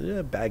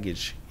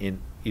baggage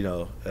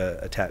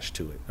attached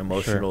to it,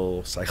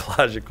 emotional,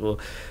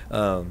 psychological.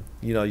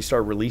 You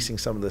start releasing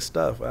some of this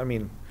stuff. I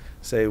mean,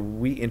 say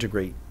we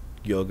integrate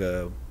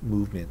yoga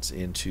movements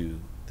into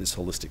this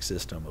holistic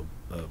system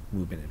of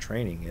movement and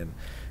training,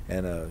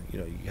 and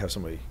you have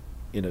somebody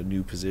in a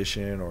new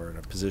position or in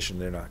a position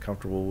they're not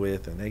comfortable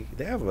with, and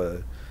they have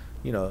a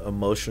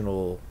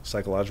emotional,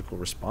 psychological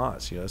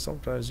response.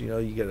 Sometimes,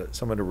 you get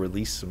someone to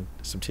release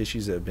some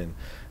tissues that have been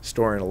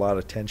storing a lot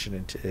of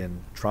tension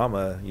and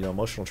trauma,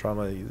 emotional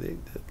trauma. They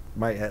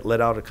might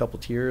let out a couple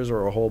tears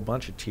or a whole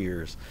bunch of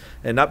tears.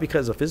 And not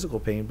because of physical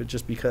pain, but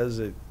just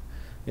because I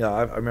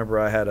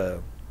remember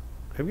have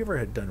you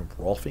ever done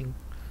Rolfing?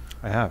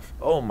 I have.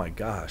 Oh my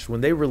gosh.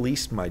 When they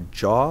released my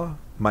jaw,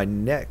 my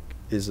neck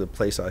is a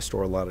place I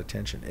store a lot of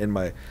tension. And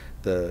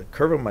the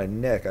curve of my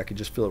neck, I could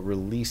just feel it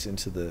release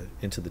into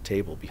the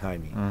table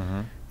behind me.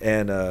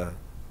 And so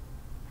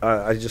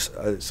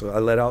I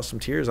let out some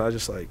tears. I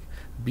just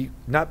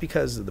not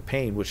because of the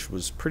pain, which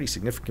was pretty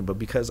significant, but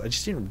because I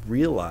just didn't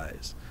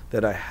realize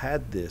that I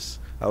had this.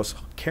 I was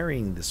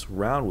carrying this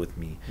around with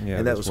me,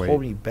 and that was holding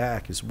me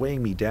back. It's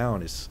weighing me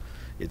down. It's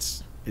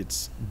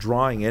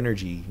drawing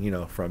energy,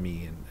 from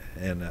me,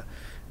 and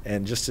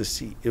just to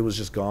see, it was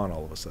just gone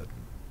all of a sudden,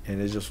 and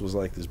it just was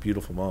like this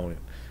beautiful moment.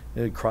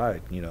 And I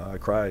cried, I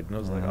cried, and I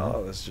was like,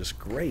 oh, that's just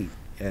great.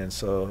 And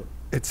so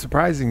it's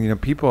surprising,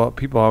 people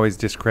always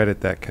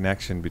discredit that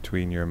connection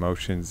between your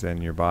emotions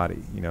and your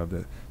body,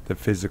 the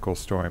physical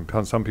story.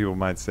 Some people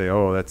might say,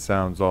 oh, that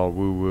sounds all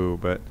woo-woo,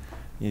 but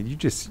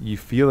you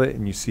feel it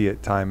and you see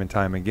it time and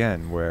time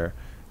again, where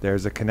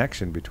there's a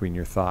connection between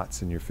your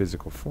thoughts and your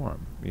physical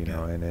form,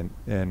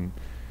 and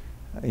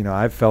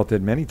I've felt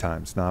it many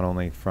times, not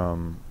only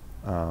from,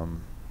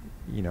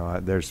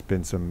 there's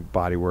been some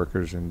body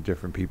workers and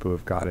different people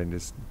who've got into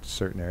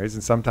certain areas,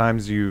 and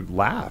sometimes you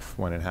laugh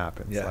when it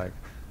happens,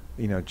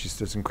 just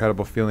this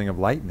incredible feeling of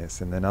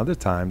lightness. And then other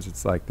times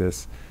it's like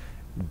this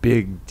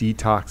big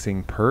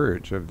detoxing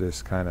purge of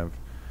this kind of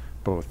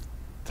both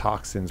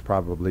toxins,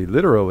 probably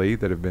literally,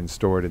 that have been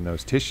stored in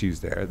those tissues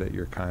there that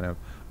you're kind of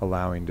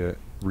allowing to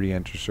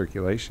re-enter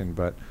circulation.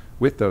 But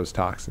with those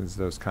toxins,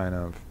 those kind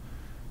of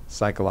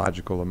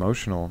psychological,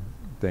 emotional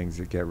things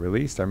that get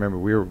released. I remember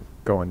we were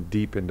going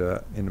deep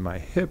into my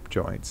hip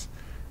joints,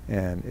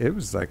 and it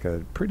was like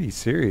a pretty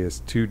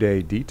serious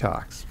 2-day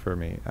detox for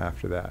me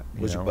after that.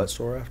 Was your butt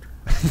sore after?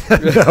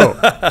 No,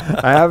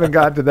 I haven't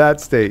got to that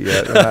state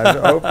yet, and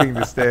I'm hoping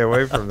to stay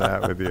away from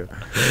that with you.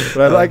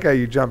 But I like how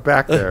you jump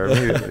back there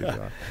immediately,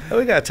 John.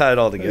 We got to tie it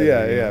all together.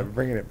 Yeah,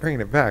 bringing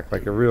it back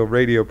like a real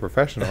radio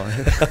professional.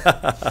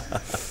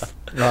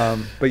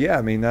 But yeah,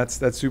 I mean that's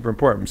super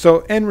important.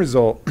 So end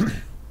result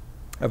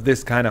of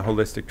this kind of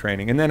holistic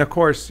training, and then of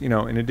course, in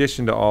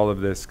addition to all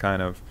of this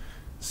kind of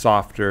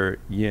softer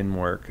yin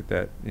work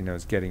that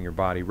is getting your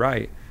body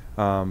right.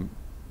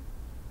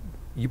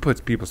 You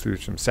put people through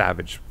some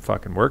savage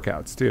fucking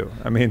workouts too.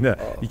 I mean,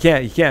 you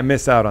can't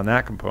miss out on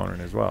that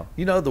component as well.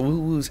 The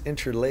woo-woo's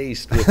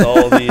interlaced with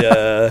all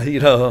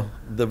the,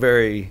 the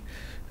very,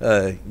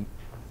 the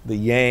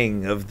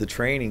yang of the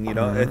training.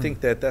 I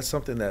think that's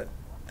something that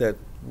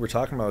we're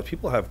talking about.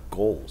 People have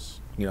goals,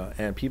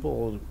 and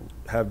people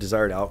have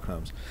desired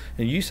outcomes.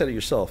 And you said it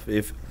yourself.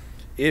 If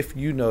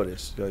you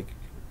notice, like,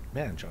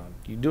 man, John,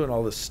 you're doing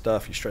all this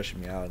stuff, you're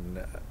stretching me out,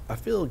 and I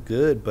feel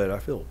good, but I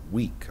feel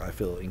weak. I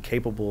feel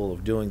incapable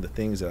of doing the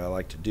things that I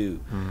like to do.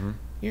 Mm-hmm.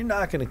 You're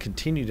not going to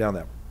continue down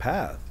that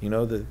path.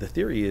 The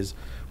theory is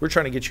we're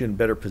trying to get you in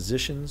better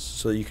positions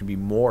so you can be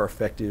more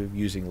effective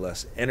using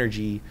less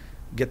energy,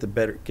 get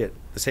the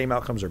same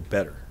outcomes or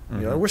better.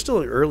 Mm-hmm. We're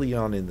still early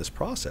on in this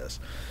process.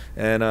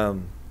 And,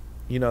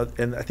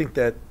 and I think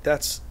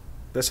that's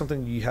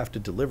something you have to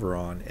deliver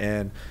on.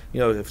 And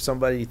if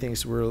somebody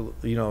thinks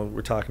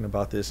we're talking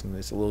about this and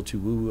it's a little too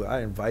woo,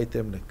 I invite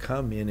them to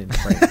come in and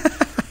train.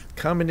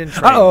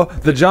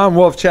 The John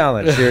Wolf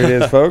Challenge. Here it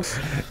is, folks.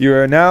 You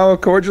are now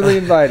cordially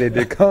invited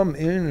to come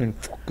in and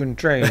fucking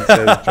train,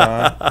 says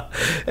John.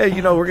 Hey,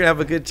 we're gonna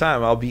have a good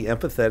time. I'll be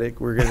empathetic.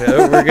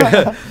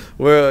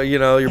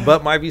 Your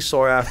butt might be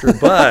sore after,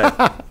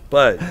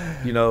 but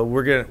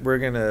you're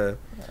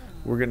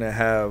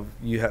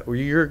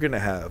gonna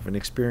have an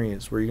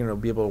experience where you're gonna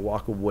be able to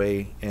walk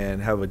away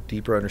and have a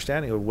deeper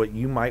understanding of what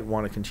you might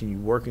want to continue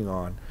working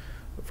on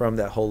from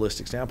that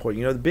holistic standpoint.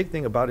 The big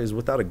thing about it is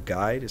without a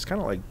guide, it's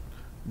kind of like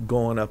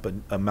going up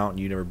a mountain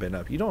you've never been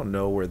up. You don't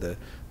know where the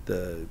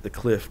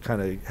cliff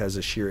kind of has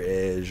a sheer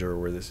edge, or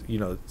where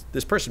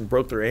this person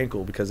broke their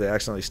ankle because they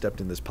accidentally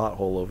stepped in this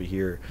pothole over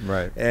here.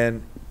 Right.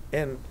 And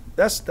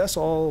that's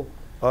all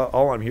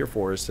I'm here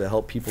for is to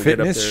help people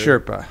Fitness get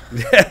up there.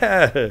 Fitness Sherpa.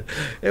 Yeah.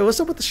 Hey, what's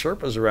up with the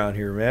Sherpas around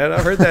here, man?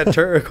 I've heard that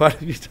term quite a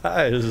few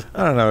times.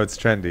 I don't know. It's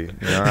trendy.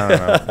 I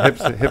don't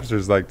know.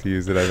 Hipsters like to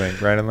use it, I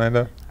think. Right,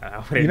 Orlando? I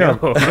don't know.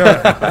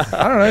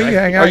 I don't know. You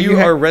hang out. Are you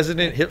a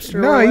resident hipster?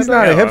 No, he's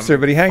not a hipster,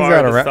 but he hangs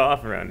out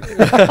around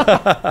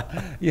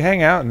here. You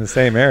hang out in the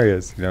same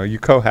areas. You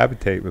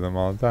cohabitate with them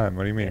all the time.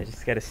 What do you mean? I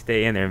just got to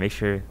stay in there and make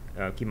sure,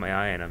 keep my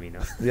eye on them,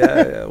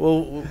 Yeah.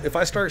 Well, if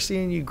I start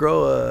seeing you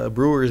grow a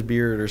brewer's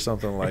beard or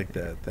something like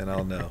that, then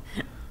I'll know.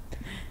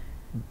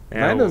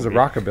 Orlando's a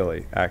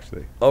rockabilly,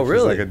 actually. Oh,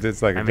 really?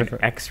 It's like a I'm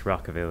different. an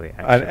ex-rockabilly.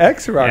 An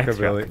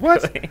ex-rockabilly.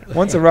 What?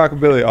 Once a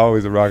rockabilly,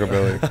 always a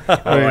rockabilly.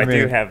 I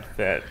do have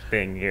that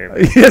thing here.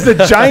 He has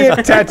a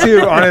giant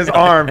tattoo on his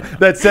arm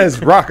that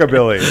says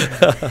rockabilly.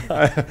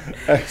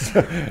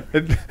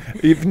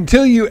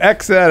 Until you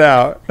X that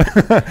out.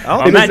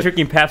 I'm not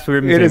drinking Pabst Blue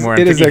Ribbons anymore.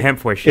 I'm drinking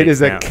hemp shakes. It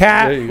is now. a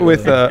cat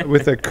with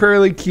a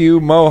curly Q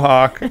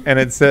mohawk, and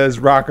it says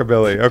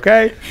rockabilly.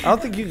 Okay. I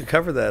don't think you can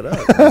cover that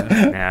up.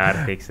 Nah, I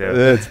don't think so.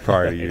 That's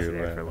part of you.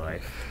 There for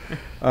life.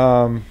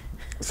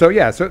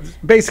 So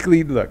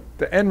basically, look,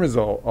 the end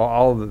result of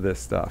all of this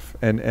stuff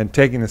and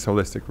taking this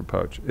holistic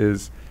approach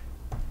is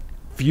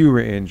fewer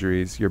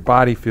injuries. Your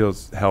body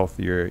feels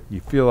healthier.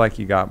 You feel like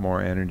you got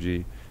more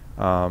energy,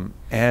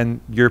 and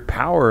your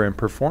power and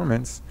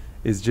performance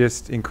is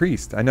just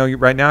increased. I know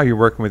right now you're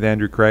working with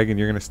Andrew Craig, and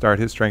you're going to start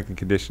his strength and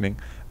conditioning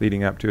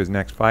leading up to his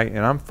next fight,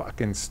 and I'm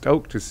fucking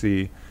stoked to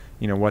see,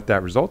 what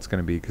that result's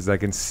going to be, because I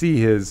can see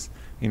his.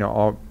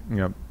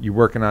 You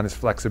working on his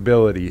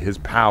flexibility, his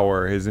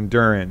power, his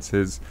endurance,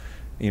 his,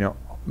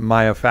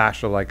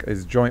 myofascial, like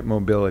his joint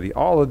mobility,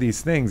 all of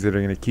these things that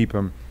are going to keep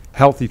him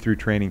healthy through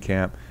training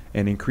camp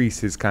and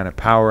increase his kind of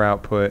power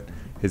output,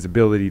 his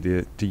ability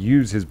to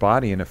use his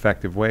body in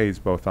effective ways,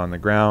 both on the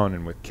ground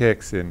and with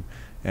kicks and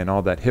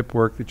all that hip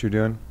work that you're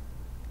doing.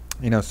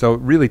 So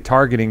really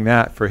targeting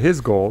that for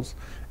his goals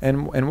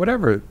and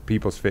whatever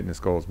people's fitness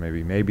goals may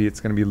be. Maybe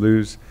it's going to be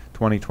lose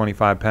 20,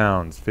 25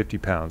 pounds, 50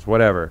 pounds,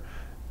 whatever.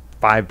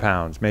 5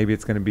 pounds. Maybe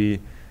it's going to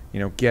be,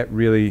 get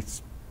really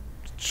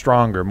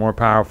stronger, more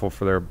powerful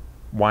for their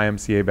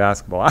YMCA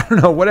basketball. I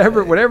don't know,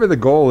 whatever the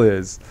goal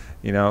is,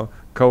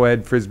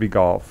 co-ed frisbee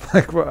golf,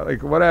 like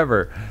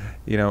whatever,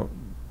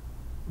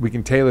 we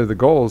can tailor the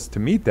goals to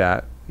meet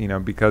that,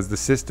 because the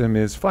system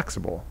is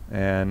flexible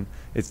and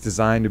it's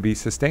designed to be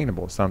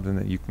sustainable, something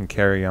that you can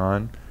carry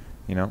on,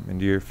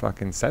 into your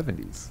fucking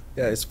 70s.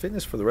 Yeah, it's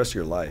fitness for the rest of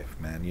your life,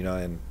 man.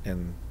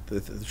 And the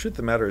truth of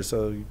the matter is,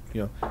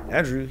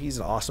 Andrew, he's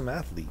an awesome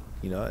athlete.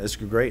 It's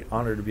a great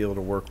honor to be able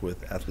to work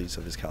with athletes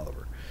of his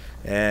caliber.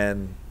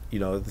 And, you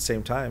know, at the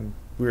same time,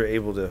 we were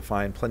able to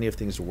find plenty of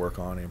things to work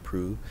on and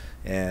improve.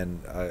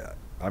 And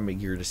I'm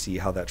eager to see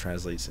how that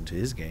translates into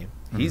his game.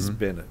 He's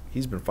been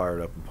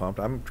fired up and pumped.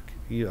 I'm,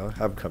 you know,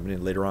 have him coming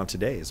in later on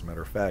today, as a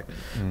matter of fact.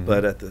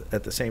 But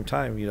at the same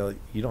time, you know,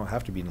 you don't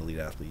have to be an elite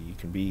athlete. You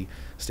can be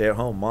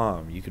stay-at-home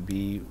mom. You could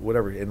be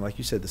whatever. And like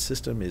you said, the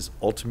system is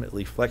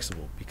ultimately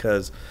flexible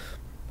because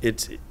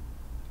it's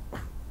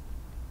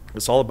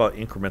all about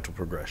incremental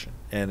progression,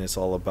 and it's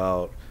all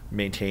about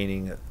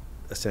maintaining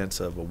a sense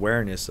of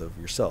awareness of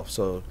yourself.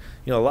 So,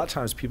 you know, a lot of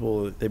times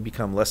people, they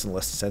become less and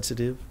less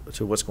sensitive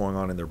to what's going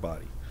on in their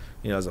body,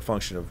 you know, as a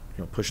function of,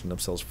 you know, pushing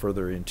themselves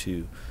further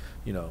into,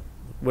 you know,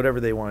 whatever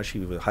they want to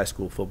achieve with high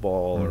school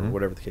football or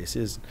whatever the case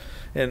is.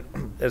 And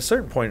at a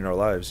certain point in our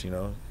lives, you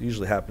know, it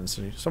usually happens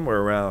somewhere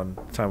around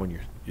the time when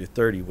you're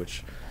 30,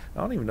 which I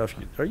don't even know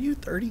if are you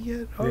 30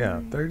 yet? Oh, yeah,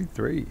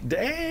 33.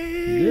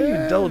 Dang,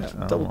 yeah.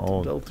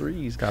 double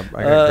threes. I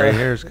got gray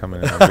hairs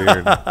coming in my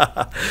beard.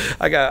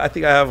 I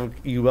think I have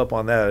you up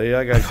on that. Yeah,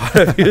 I got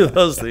quite a few of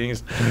those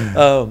things.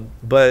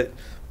 But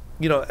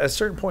you know, at a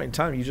certain point in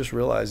time, you just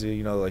realize,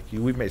 you know, like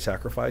we've made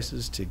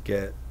sacrifices to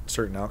get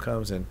certain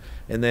outcomes, and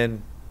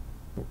then,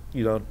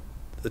 you know,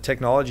 the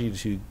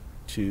technology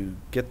to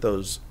get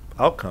those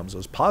outcomes,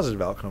 those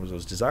positive outcomes,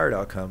 those desired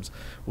outcomes,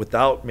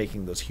 without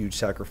making those huge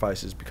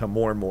sacrifices, become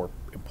more and more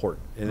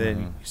important. And then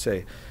you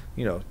say,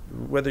 you know,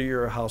 whether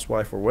you're a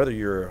housewife or whether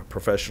you're a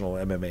professional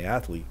MMA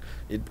athlete,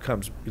 it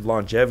becomes,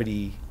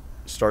 longevity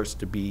starts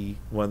to be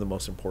one of the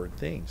most important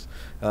things.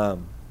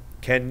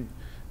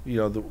 You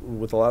know,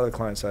 with a lot of the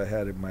clients I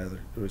had in my other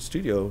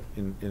studio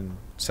in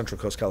Central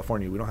Coast,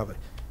 California, we don't have a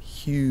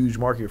huge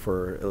market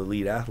for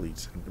elite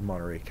athletes in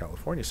Monterey,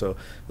 California. So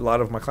a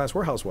lot of my clients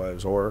were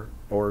housewives or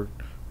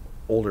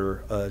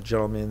older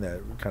gentlemen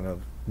that were kind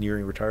of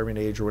nearing retirement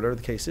age or whatever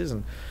the case is.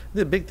 And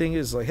the big thing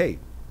is like, hey,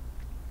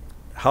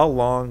 how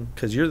long,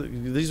 because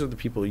these are the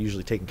people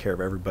usually taking care of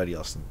everybody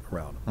else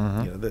around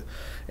them, you know,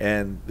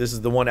 and this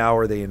is the 1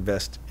 hour they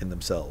invest in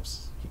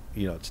themselves,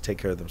 you know, to take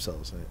care of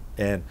themselves.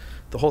 And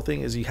the whole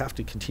thing is you have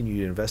to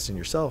continue to invest in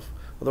yourself.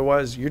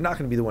 Otherwise, you're not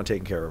going to be the one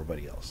taking care of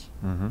everybody else.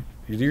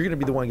 You're going to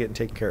be the one getting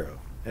taken care of.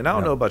 And I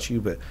don't know about you,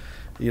 but,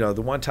 you know,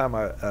 the one time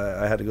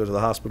I had to go to the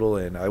hospital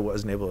and I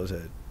wasn't able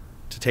to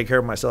take care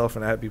of myself,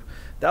 and I had people,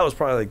 that was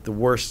probably like the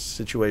worst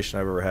situation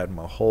I've ever had in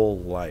my whole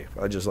life.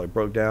 I just like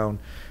broke down,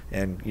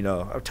 and, you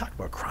know, I've talked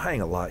about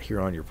crying a lot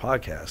here on your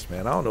podcast,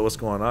 man. I don't know what's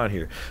going on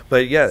here,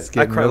 but yeah,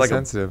 I cried like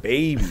a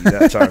baby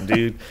that time,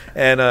 dude.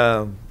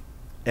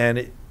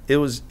 And it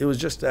was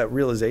just that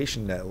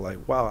realization that,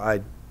 like,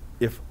 wow,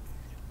 if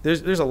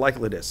there's a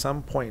likelihood at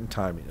some point in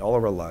time in all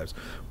of our lives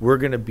we're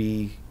going to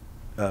be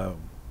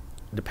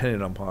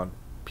dependent upon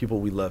people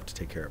we love to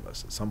take care of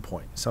us at some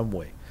point, some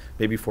way.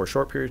 Maybe for a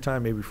short period of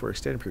time, maybe for an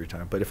extended period of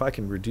time. But if I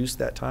can reduce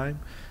that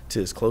time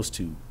to as close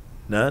to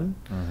none,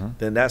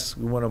 then that's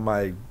one of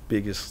my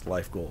biggest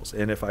life goals.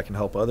 And if I can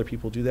help other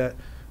people do that,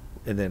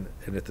 and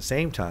at the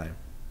same time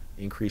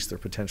increase their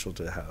potential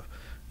to have,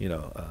 you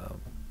know,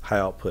 high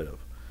output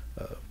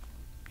of,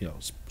 you know,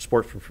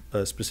 sport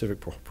specific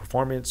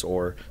performance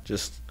or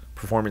just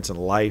performance in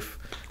life,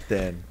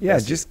 then yeah,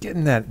 just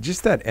getting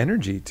that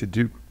energy to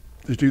do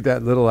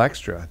that little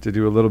extra, to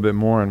do a little bit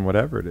more in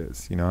whatever it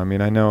is. You know, I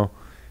mean, I know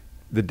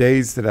the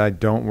days that I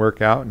don't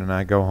work out and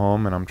I go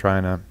home and I'm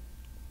trying to,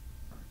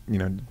 you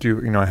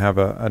know, I have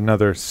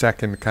another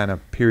second kind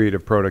of period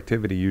of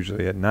productivity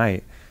usually at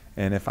night.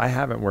 And if I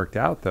haven't worked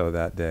out though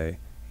that day,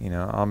 you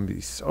know, I'll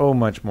be so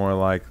much more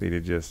likely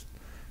to just,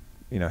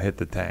 you know, hit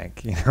the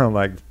tank, you know,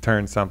 like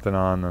turn something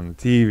on the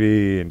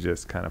TV and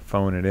just kind of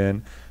phone it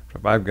in.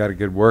 If I've got a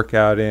good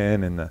workout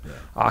in and the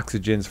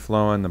oxygen's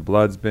flowing, the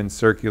blood's been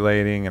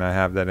circulating, and I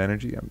have that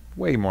energy, I'm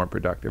way more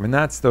productive. And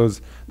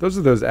those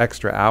are those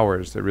extra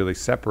hours that really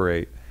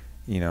separate,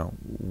 you know,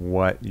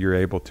 what you're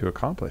able to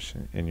accomplish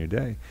in your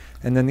day.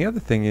 And then the other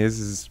thing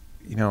is,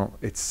 you know,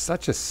 it's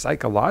such a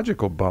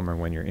psychological bummer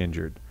when you're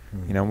injured.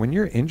 You know, when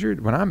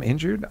I'm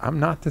injured, I'm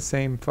not the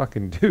same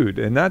fucking dude.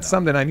 And that's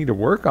something I need to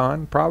work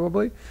on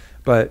probably.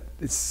 But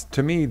it's,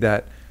 to me,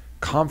 that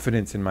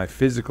confidence in my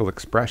physical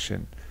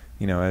expression.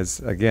 You know, as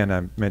again,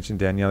 I mentioned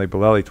Daniele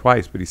Bolelli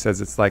twice, but he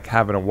says it's like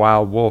having a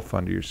wild wolf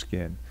under your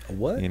skin. A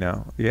what? You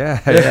know,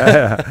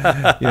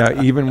 yeah. You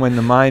know, even when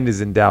the mind is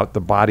in doubt,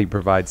 the body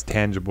provides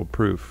tangible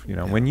proof. You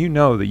know, when you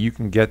know that you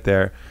can get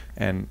there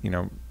and, you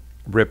know,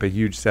 rip a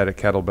huge set of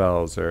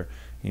kettlebells or,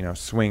 you know,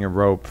 swing a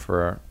rope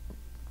for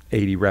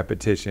 80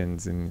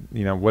 repetitions and,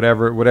 you know,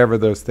 whatever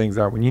those things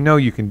are, when you know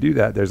you can do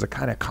that, there's a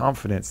kind of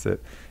confidence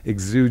that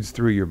exudes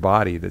through your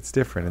body that's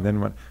different. And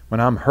then when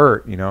I'm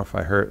hurt, you know, if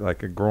I hurt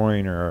like a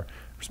groin or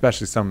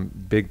especially some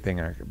big thing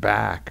like a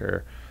back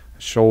or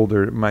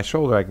shoulder, my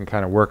shoulder I can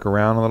kind of work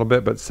around a little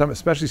bit, but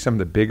especially some of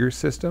the bigger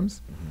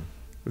systems,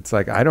 it's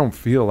like I don't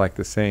feel like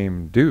the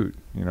same dude.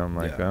 You know, I'm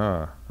like,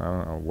 I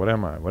don't know, what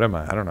am I?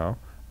 I don't know.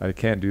 I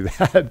can't do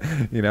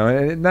that. You know,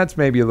 and that's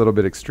maybe a little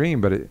bit extreme,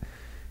 but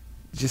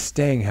just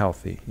staying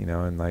healthy, you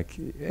know, and like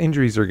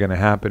injuries are going to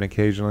happen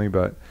occasionally,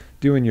 but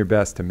doing your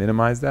best to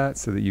minimize that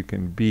so that you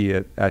can be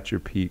at your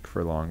peak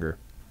for longer.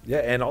 Yeah,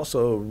 and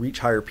also reach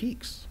higher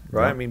peaks,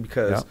 right? I mean,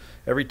 because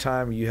every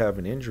time you have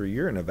an injury,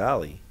 you're in a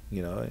valley.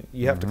 You know,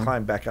 you have to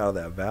climb back out of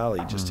that valley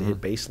just to hit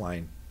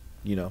baseline.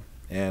 You know,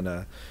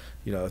 and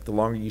you know, if the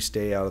longer you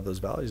stay out of those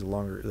valleys,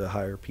 the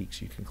higher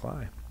peaks you can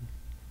climb.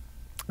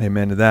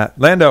 Amen to that.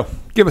 Lando,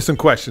 give us some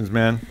questions,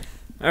 man.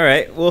 All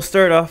right, we'll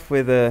start off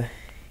with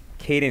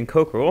Caden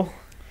Cockrell,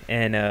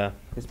 and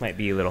this might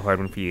be a little hard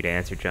one for you to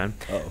answer, John.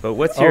 But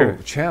what's your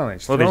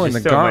challenge? Well, Throw in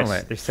the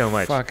gauntlet. There's so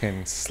much.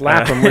 Fucking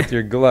slap him with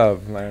your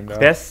glove, Lando.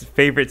 Best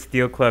favorite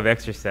steel club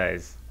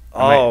exercise?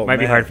 Might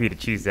be hard for you to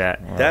choose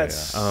that.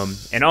 That's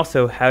and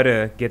also how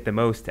to get the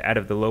most out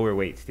of the lower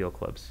weight steel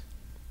clubs.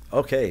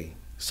 Okay,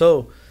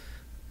 so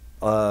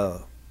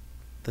the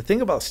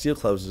thing about steel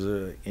clubs is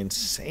they're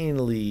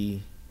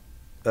insanely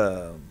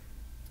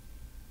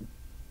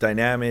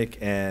dynamic,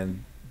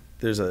 and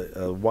there's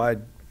a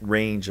wide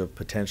range of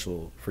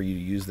potential for you to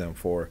use them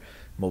for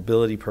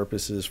mobility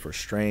purposes, for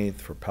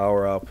strength, for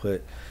power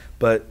output.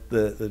 But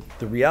the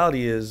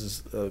reality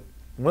is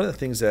one of the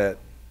things that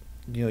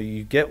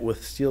you get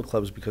with steel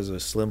clubs because of a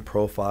slim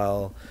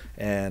profile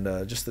and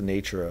just the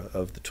nature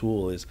of the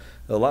tool is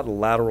a lot of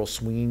lateral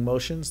swinging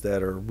motions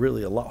that are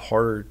really a lot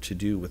harder to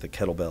do with a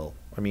kettlebell.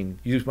 I mean,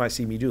 you might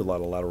see me do a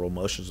lot of lateral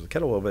motions with a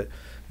kettlebell, but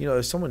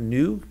if someone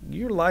new,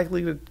 you're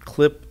likely to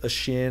clip a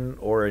shin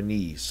or a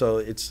knee. So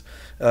it's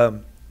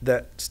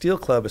that steel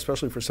club,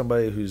 especially for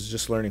somebody who's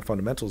just learning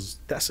fundamentals,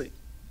 that's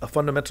a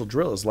fundamental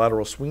drill is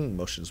lateral swinging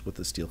motions with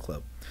the steel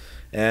club,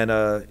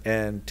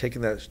 and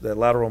taking that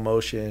lateral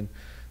motion.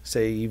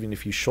 Say even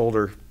if you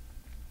shoulder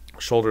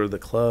the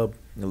club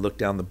and look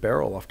down the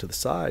barrel off to the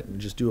side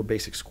and just do a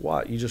basic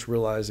squat, you just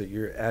realize that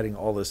you're adding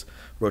all this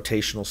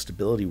rotational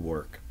stability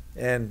work.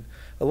 And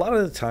a lot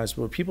of the times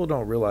what people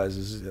don't realize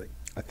is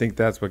I think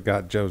that's what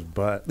got Joe's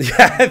butt.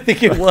 Yeah, I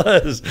think it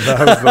was.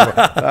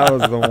 that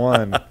was the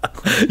one.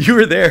 You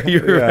were there. You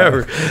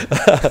remember.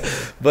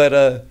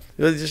 But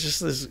there's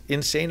just this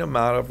insane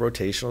amount of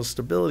rotational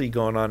stability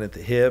going on at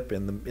the hip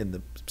and in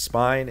the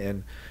spine,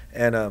 and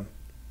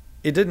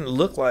it didn't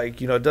look like,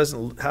 it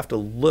doesn't have to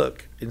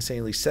look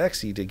insanely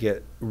sexy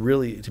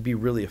to be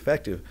really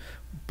effective,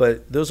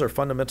 but those are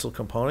fundamental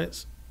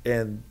components.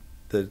 And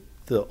the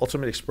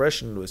ultimate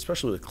expression,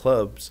 especially with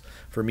clubs,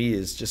 for me,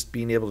 is just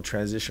being able to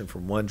transition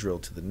from one drill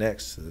to the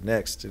next.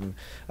 And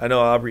I know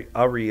Aubrey,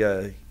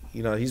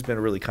 he's been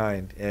really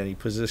kind and he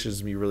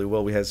positions me really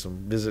well. We had some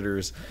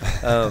visitors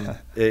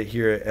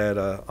here at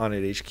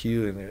Onnit HQ,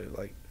 and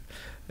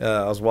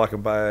I was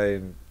walking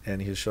by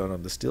and he was showing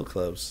them the steel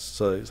clubs.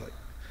 So he's like,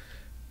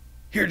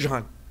 "Here,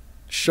 John,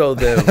 show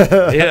them."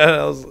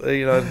 I was,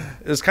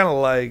 it's kind of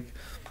like,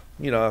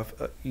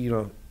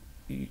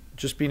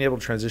 just being able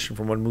to transition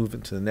from one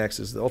movement to the next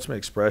is the ultimate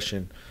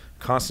expression.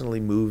 Constantly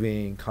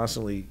moving,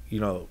 constantly,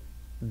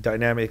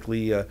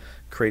 dynamically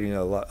creating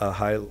a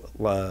high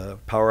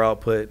power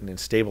output and then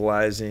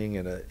stabilizing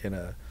in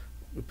a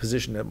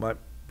position that might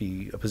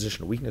be a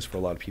position of weakness for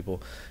a lot of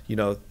people,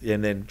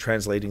 and then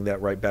translating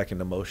that right back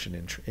into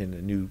motion in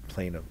a new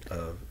plane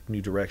of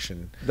new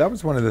direction. That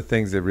was one of the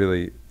things that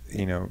really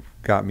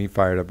got me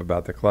fired up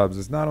about the clubs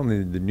is not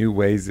only the new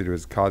ways that it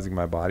was causing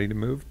my body to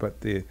move, but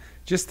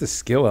just the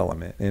skill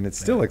element. And it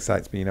still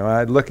excites me.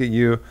 I'd look at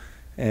you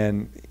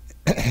and,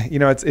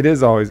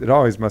 it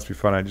always must be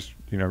fun. I just,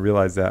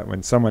 realize that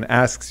when someone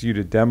asks you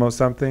to demo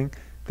something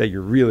that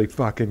you're really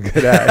fucking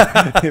good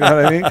at, you know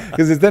what I mean?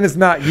 Because then it's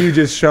not you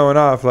just showing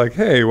off like,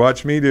 hey,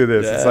 watch me do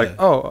this. Yeah. It's like,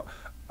 oh,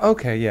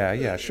 okay,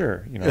 yeah,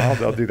 sure.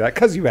 I'll do that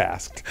because you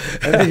asked,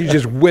 and then you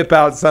just whip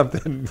out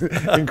something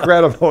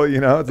incredible.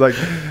 It's like,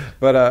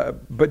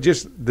 but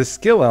just the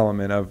skill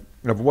element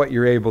of what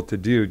you're able to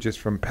do just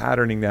from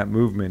patterning that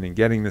movement and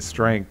getting the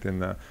strength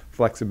and the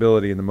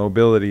flexibility and the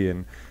mobility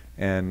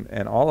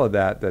and all of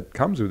that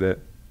comes with it.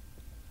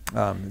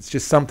 It's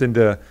just something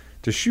to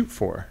shoot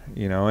for,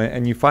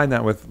 and you find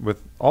that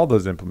with all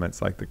those implements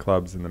like the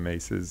clubs and the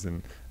maces,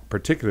 and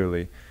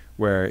particularly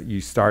where you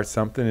start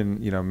something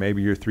and,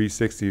 maybe your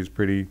 360 is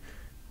pretty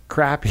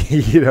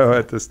crappy,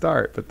 at the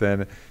start, but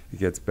then it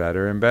gets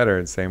better and better.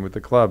 And same with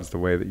the clubs, the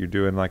way that you're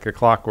doing like a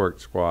clockwork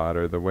squat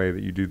or the way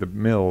that you do the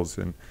mills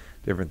and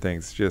different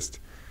things, just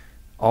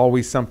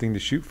always something to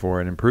shoot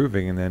for and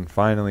improving. And then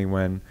finally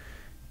when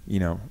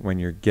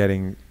you're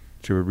getting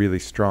to a really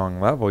strong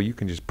level, you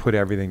can just put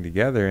everything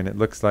together and it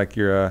looks like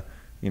you're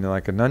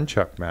like a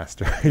nunchuck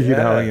master.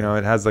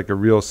 It has like a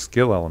real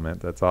skill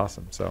element. That's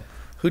awesome. So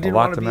who didn't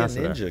want to be a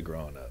ninja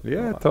growing up?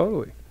 Yeah,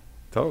 totally.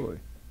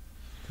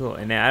 Cool.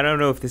 And I don't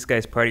know if this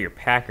guy's part of your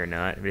pack or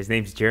not, but his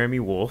name's Jeremy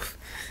Wolf.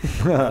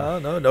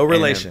 No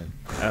relation.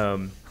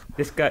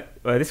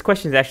 This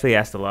question is actually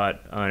asked a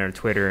lot on our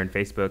Twitter and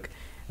Facebook,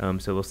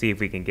 so we'll see if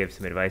we can give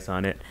some advice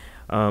on it.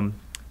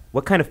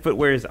 What kind of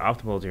footwear is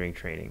optimal during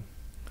training?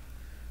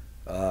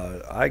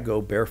 I go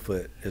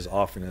barefoot as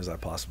often as I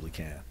possibly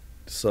can.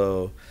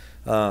 So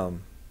a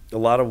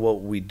lot of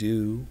what we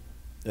do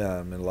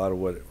and a lot of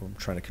what I'm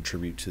trying to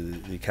contribute to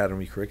the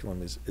academy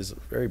curriculum is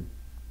very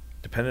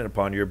dependent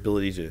upon your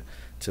ability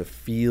to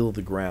feel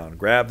the ground,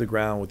 grab the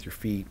ground with your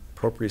feet,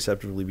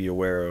 proprioceptively be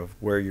aware of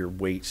where your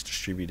weight's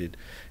distributed.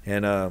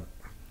 And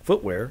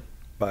footwear,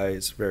 by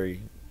its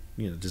very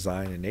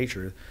design and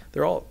nature,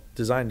 they're all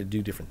designed to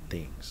do different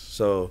things.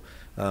 So,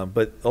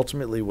 but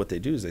ultimately what they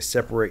do is they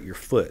separate your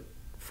foot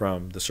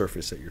from the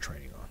surface that you're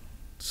training on.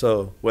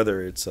 So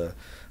whether it's a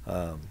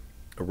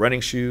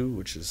running shoe,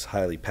 which is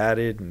highly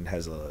padded and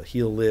has a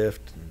heel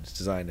lift and it's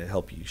designed to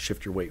help you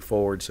shift your weight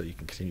forward so you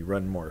can continue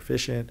running more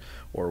efficient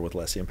or with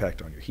less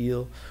impact on your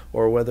heel,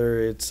 or whether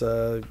it's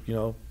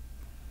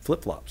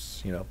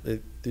flip-flops,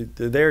 they're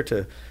there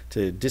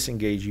to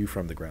disengage you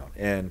from the ground.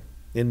 And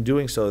in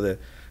doing so, that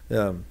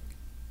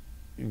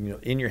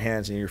in your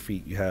hands and your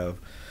feet you have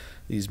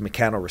these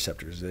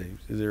mechanoreceptors.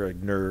 They're like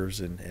nerves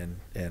and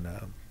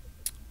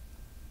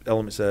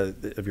elements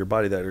of your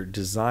body that are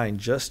designed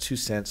just to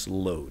sense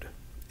load.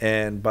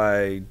 And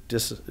by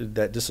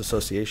that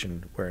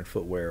disassociation, wearing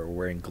footwear or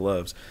wearing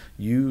gloves,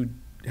 you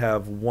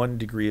have 1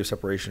 degree of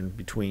separation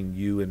between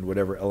you and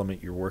whatever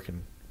element you're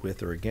working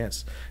with or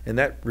against. And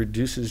that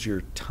reduces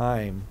your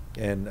time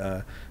and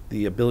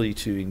the ability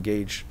to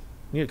engage,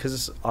 because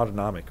it's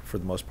autonomic for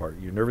the most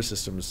part. Your nervous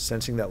system is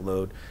sensing that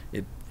load.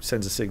 It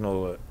sends a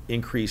signal to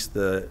increase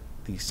the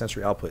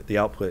sensory output, the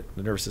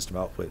nervous system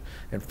output,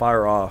 and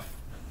fire off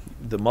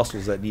the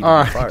muscles that need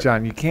to be fired.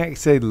 John, you can't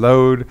say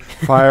load,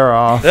 fire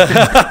off,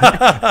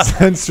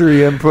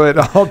 sensory input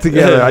all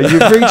together.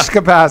 You've reached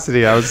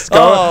capacity. I was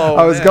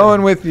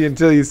going with you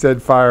until you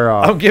said fire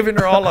off. I'm giving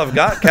her all I've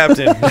got,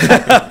 Captain.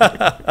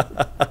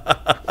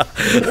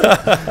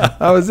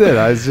 That was it.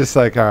 I was just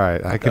like, all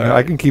right, I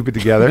can keep it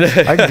together.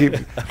 I can keep.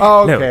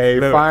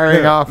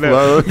 Firing off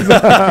loads.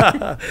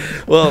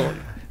 Well,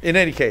 in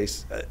any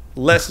case,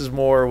 less is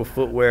more with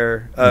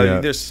footwear.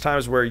 There's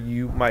times where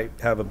you might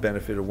have a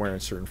benefit of wearing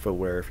certain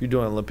footwear. If you're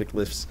doing Olympic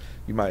lifts,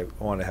 you might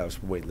want to have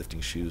some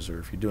weightlifting shoes, or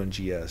if you're doing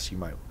GS, you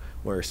might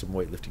wear some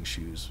weightlifting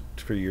shoes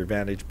for your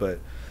advantage. But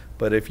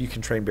if you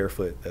can train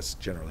barefoot, that's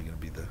generally going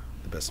to be the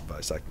best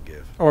advice I can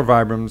give. Or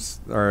Vibrams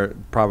are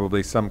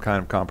probably some kind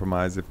of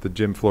compromise if the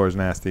gym floor is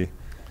nasty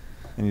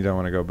and you don't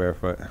want to go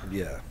barefoot.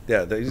 Yeah,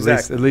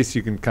 exactly. At least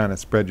you can kind of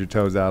spread your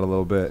toes out a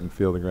little bit and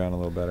feel the ground a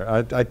little better.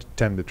 I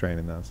tend to train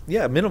in those.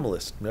 Yeah,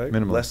 minimalist. Right?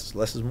 Minimalist.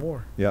 Less is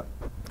more. Yep.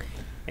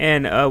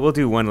 And we'll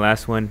do one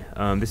last one.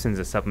 This one's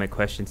a supplement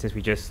question since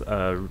we just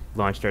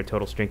launched our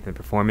Total Strength and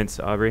Performance,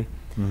 Aubrey.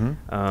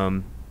 Mm-hmm.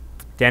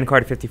 Dan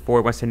Carter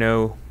 54 wants to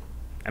know.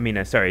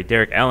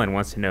 Derek Allen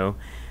wants to know.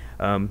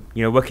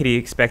 What could he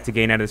expect to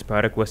gain out of this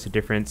product? What's the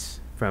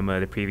difference from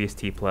the previous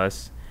T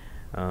Plus?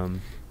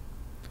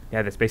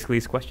 That's basically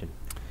his question.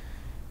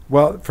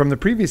 Well, from the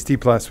previous T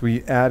Plus,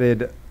 we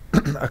added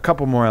a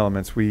couple more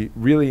elements. We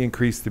really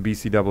increased the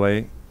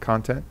BCAA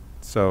content,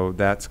 so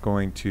that's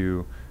going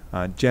to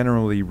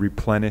generally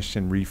replenish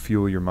and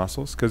refuel your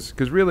muscles,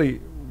 because really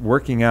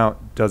working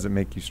out doesn't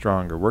make you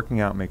stronger. Working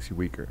out makes you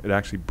weaker. It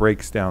actually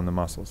breaks down the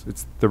muscles.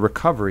 It's the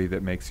recovery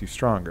that makes you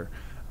stronger.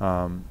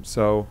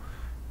 So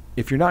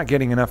if you're not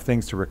getting enough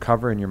things to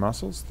recover in your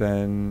muscles,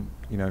 then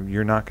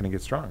you're not going to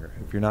get stronger.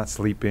 If you're not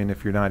sleeping,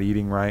 if you're not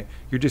eating right,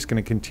 you're just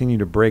going to continue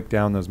to break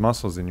down those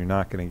muscles and you're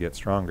not going to get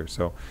stronger.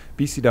 So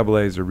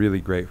BCAAs are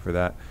really great for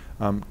that.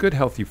 Good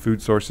healthy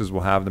food sources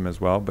will have them as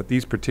well, but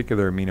these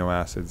particular amino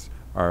acids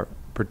are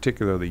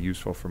particularly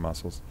useful for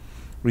muscles.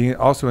 We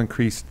also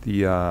increased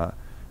the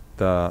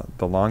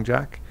long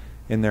jack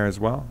in there as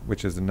well,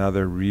 which is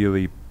another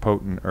really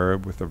potent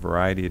herb with a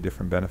variety of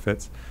different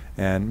benefits,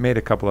 and made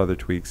a couple other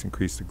tweaks,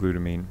 increased the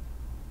glutamine.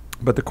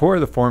 But the core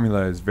of the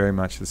formula is very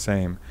much the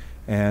same.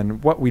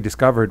 And what we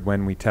discovered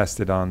when we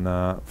tested on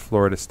the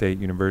Florida State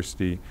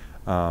University,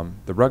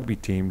 the rugby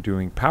team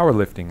doing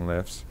powerlifting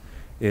lifts,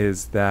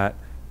 is that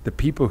the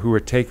people who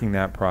were taking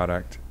that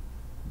product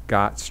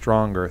got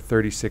stronger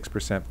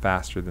 36%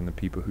 faster than the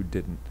people who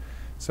didn't.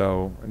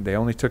 So they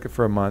only took it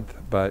for a month,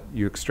 but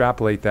you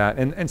extrapolate that.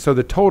 And so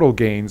the total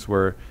gains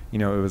were,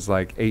 it was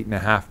like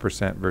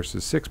 8.5%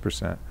 versus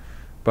 6%.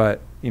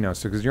 But,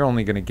 so because you're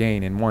only going to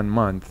gain in 1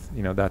 month,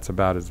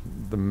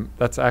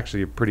 that's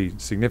actually a pretty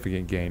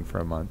significant gain for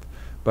a month.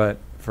 But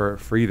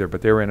for either,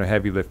 but they were in a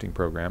heavy lifting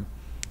program.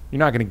 You're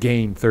not going to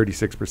gain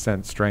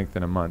 36% strength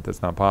in a month.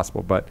 That's not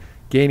possible. But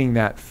gaining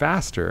that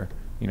faster,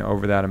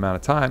 over that amount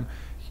of time,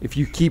 if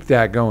you keep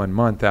that going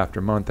month after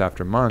month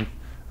after month,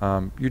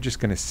 you're just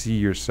going to see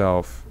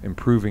yourself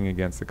improving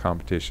against the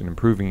competition,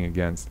 improving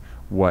against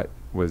what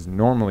was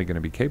normally going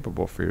to be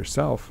capable for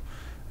yourself.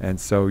 And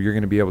so you're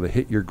going to be able to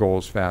hit your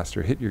goals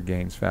faster, hit your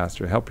gains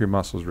faster, help your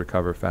muscles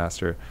recover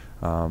faster.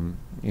 A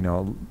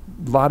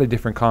lot of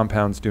different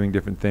compounds doing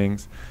different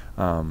things.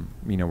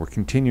 We're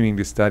continuing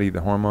to study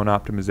the hormone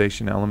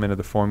optimization element of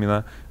the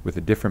formula with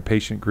a different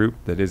patient group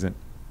that isn't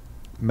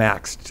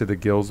maxed to the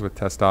gills with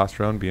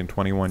testosterone, being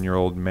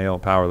 21-year-old male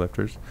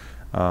powerlifters.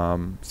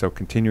 So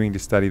continuing to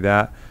study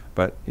that.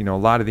 But, a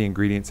lot of the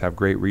ingredients have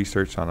great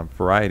research on a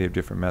variety of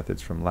different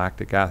methods, from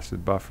lactic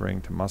acid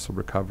buffering to muscle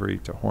recovery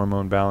to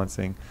hormone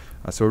balancing.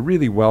 So a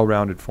really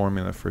well-rounded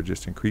formula for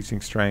just increasing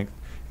strength,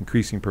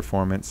 increasing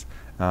performance,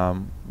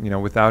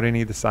 without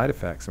any of the side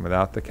effects and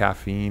without the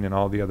caffeine and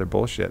all the other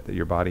bullshit that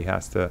your body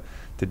has to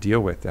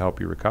deal with to help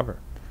you recover.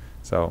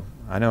 So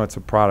I know it's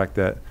a product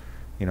that,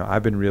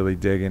 I've been really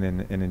digging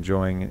and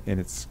enjoying in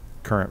its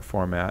current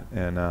format.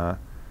 And,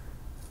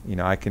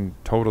 I can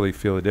totally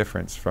feel a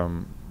difference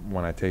from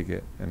when I take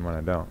it and when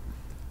I don't.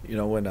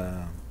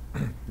 When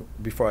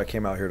before I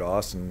came out here to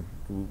Austin,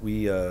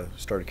 we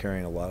started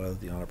carrying a lot of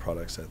the Onnit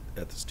products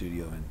at the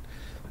studio. And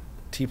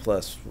T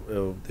Plus,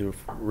 the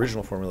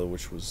original formula,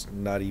 which was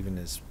not even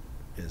as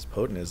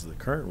potent as the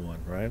current one,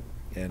 right?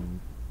 And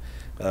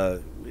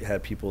we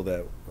had people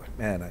that,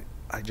 man,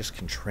 I just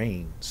can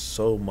train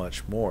so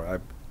much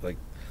more.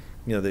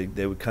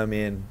 They would come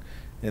in,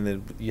 and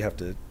then you have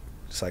to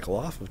cycle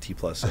off of T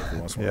Plus every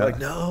once in a while. Like,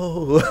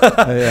 no,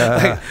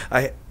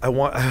 I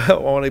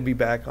want to be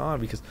back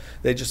on, because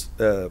they just.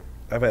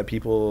 I've had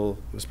people,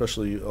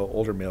 especially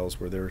older males,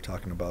 where they were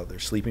talking about they're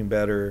sleeping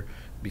better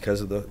because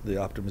of the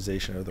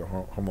optimization of their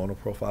hormonal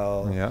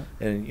profile. Yeah.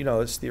 And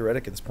it's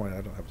theoretic at this point.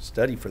 I don't have a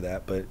study for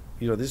that, but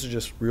these are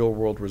just real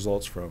world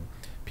results from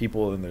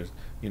people in their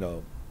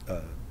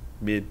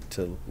mid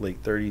to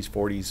late 30s,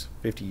 40s,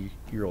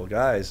 50-year-old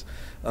guys.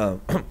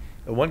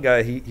 One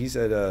guy, he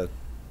said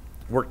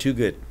worked too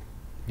good.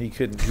 He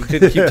couldn't keep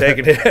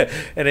taking it,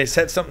 and it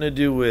had something to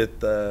do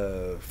with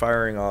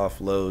firing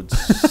off loads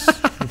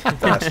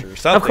faster.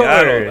 Something,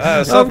 I don't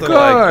know, something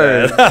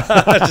like that.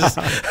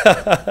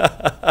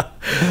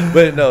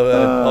 But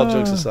no, all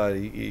jokes aside,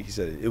 he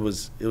said it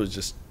was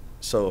just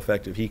so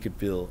effective. He could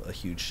feel a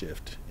huge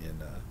shift,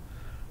 and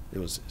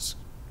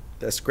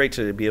that's great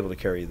to be able to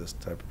carry this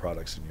type of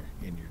products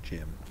in your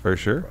gym. For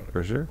sure.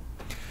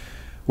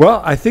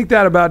 Well, I think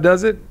that about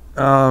does it.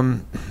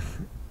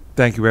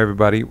 Thank you,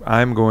 everybody.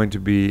 I'm going to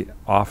be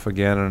off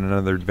again on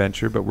another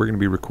adventure, but we're going to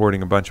be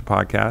recording a bunch of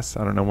podcasts.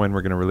 I don't know when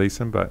we're going to release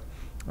them, but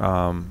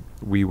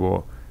we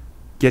will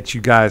get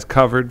you guys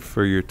covered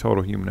for your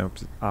Total Human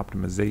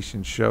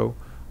Optimization show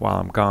while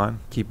I'm gone.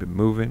 Keep it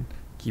moving.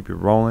 Keep it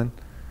rolling.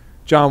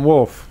 John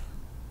Wolf,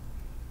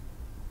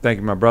 thank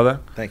you, my brother.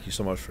 Thank you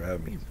so much for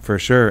having me. For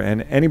sure.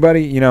 And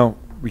anybody,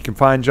 we can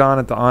find John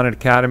at the Onnit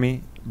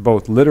Academy,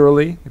 both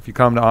literally if you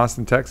come to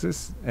Austin,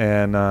 Texas,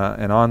 and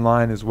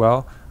online as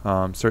well.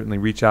 Certainly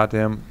reach out to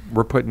him.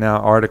 We're putting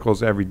out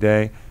articles every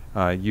day.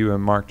 You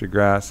and Mark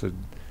DeGrasse,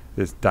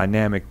 this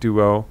dynamic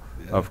duo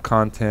of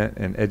content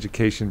and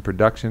education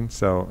production.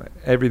 So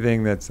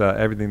everything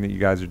that you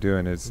guys are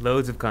doing is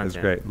loads of content.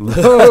 Is great.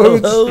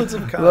 Loads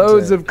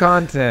of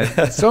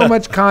content. So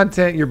much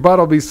content, your butt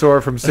will be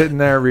sore from sitting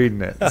there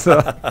reading it. So.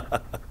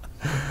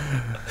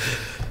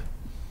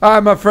 All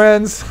right, my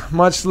friends.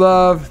 Much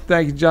love.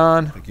 Thank you,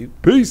 John. Thank you.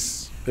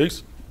 Peace.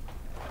 Peace.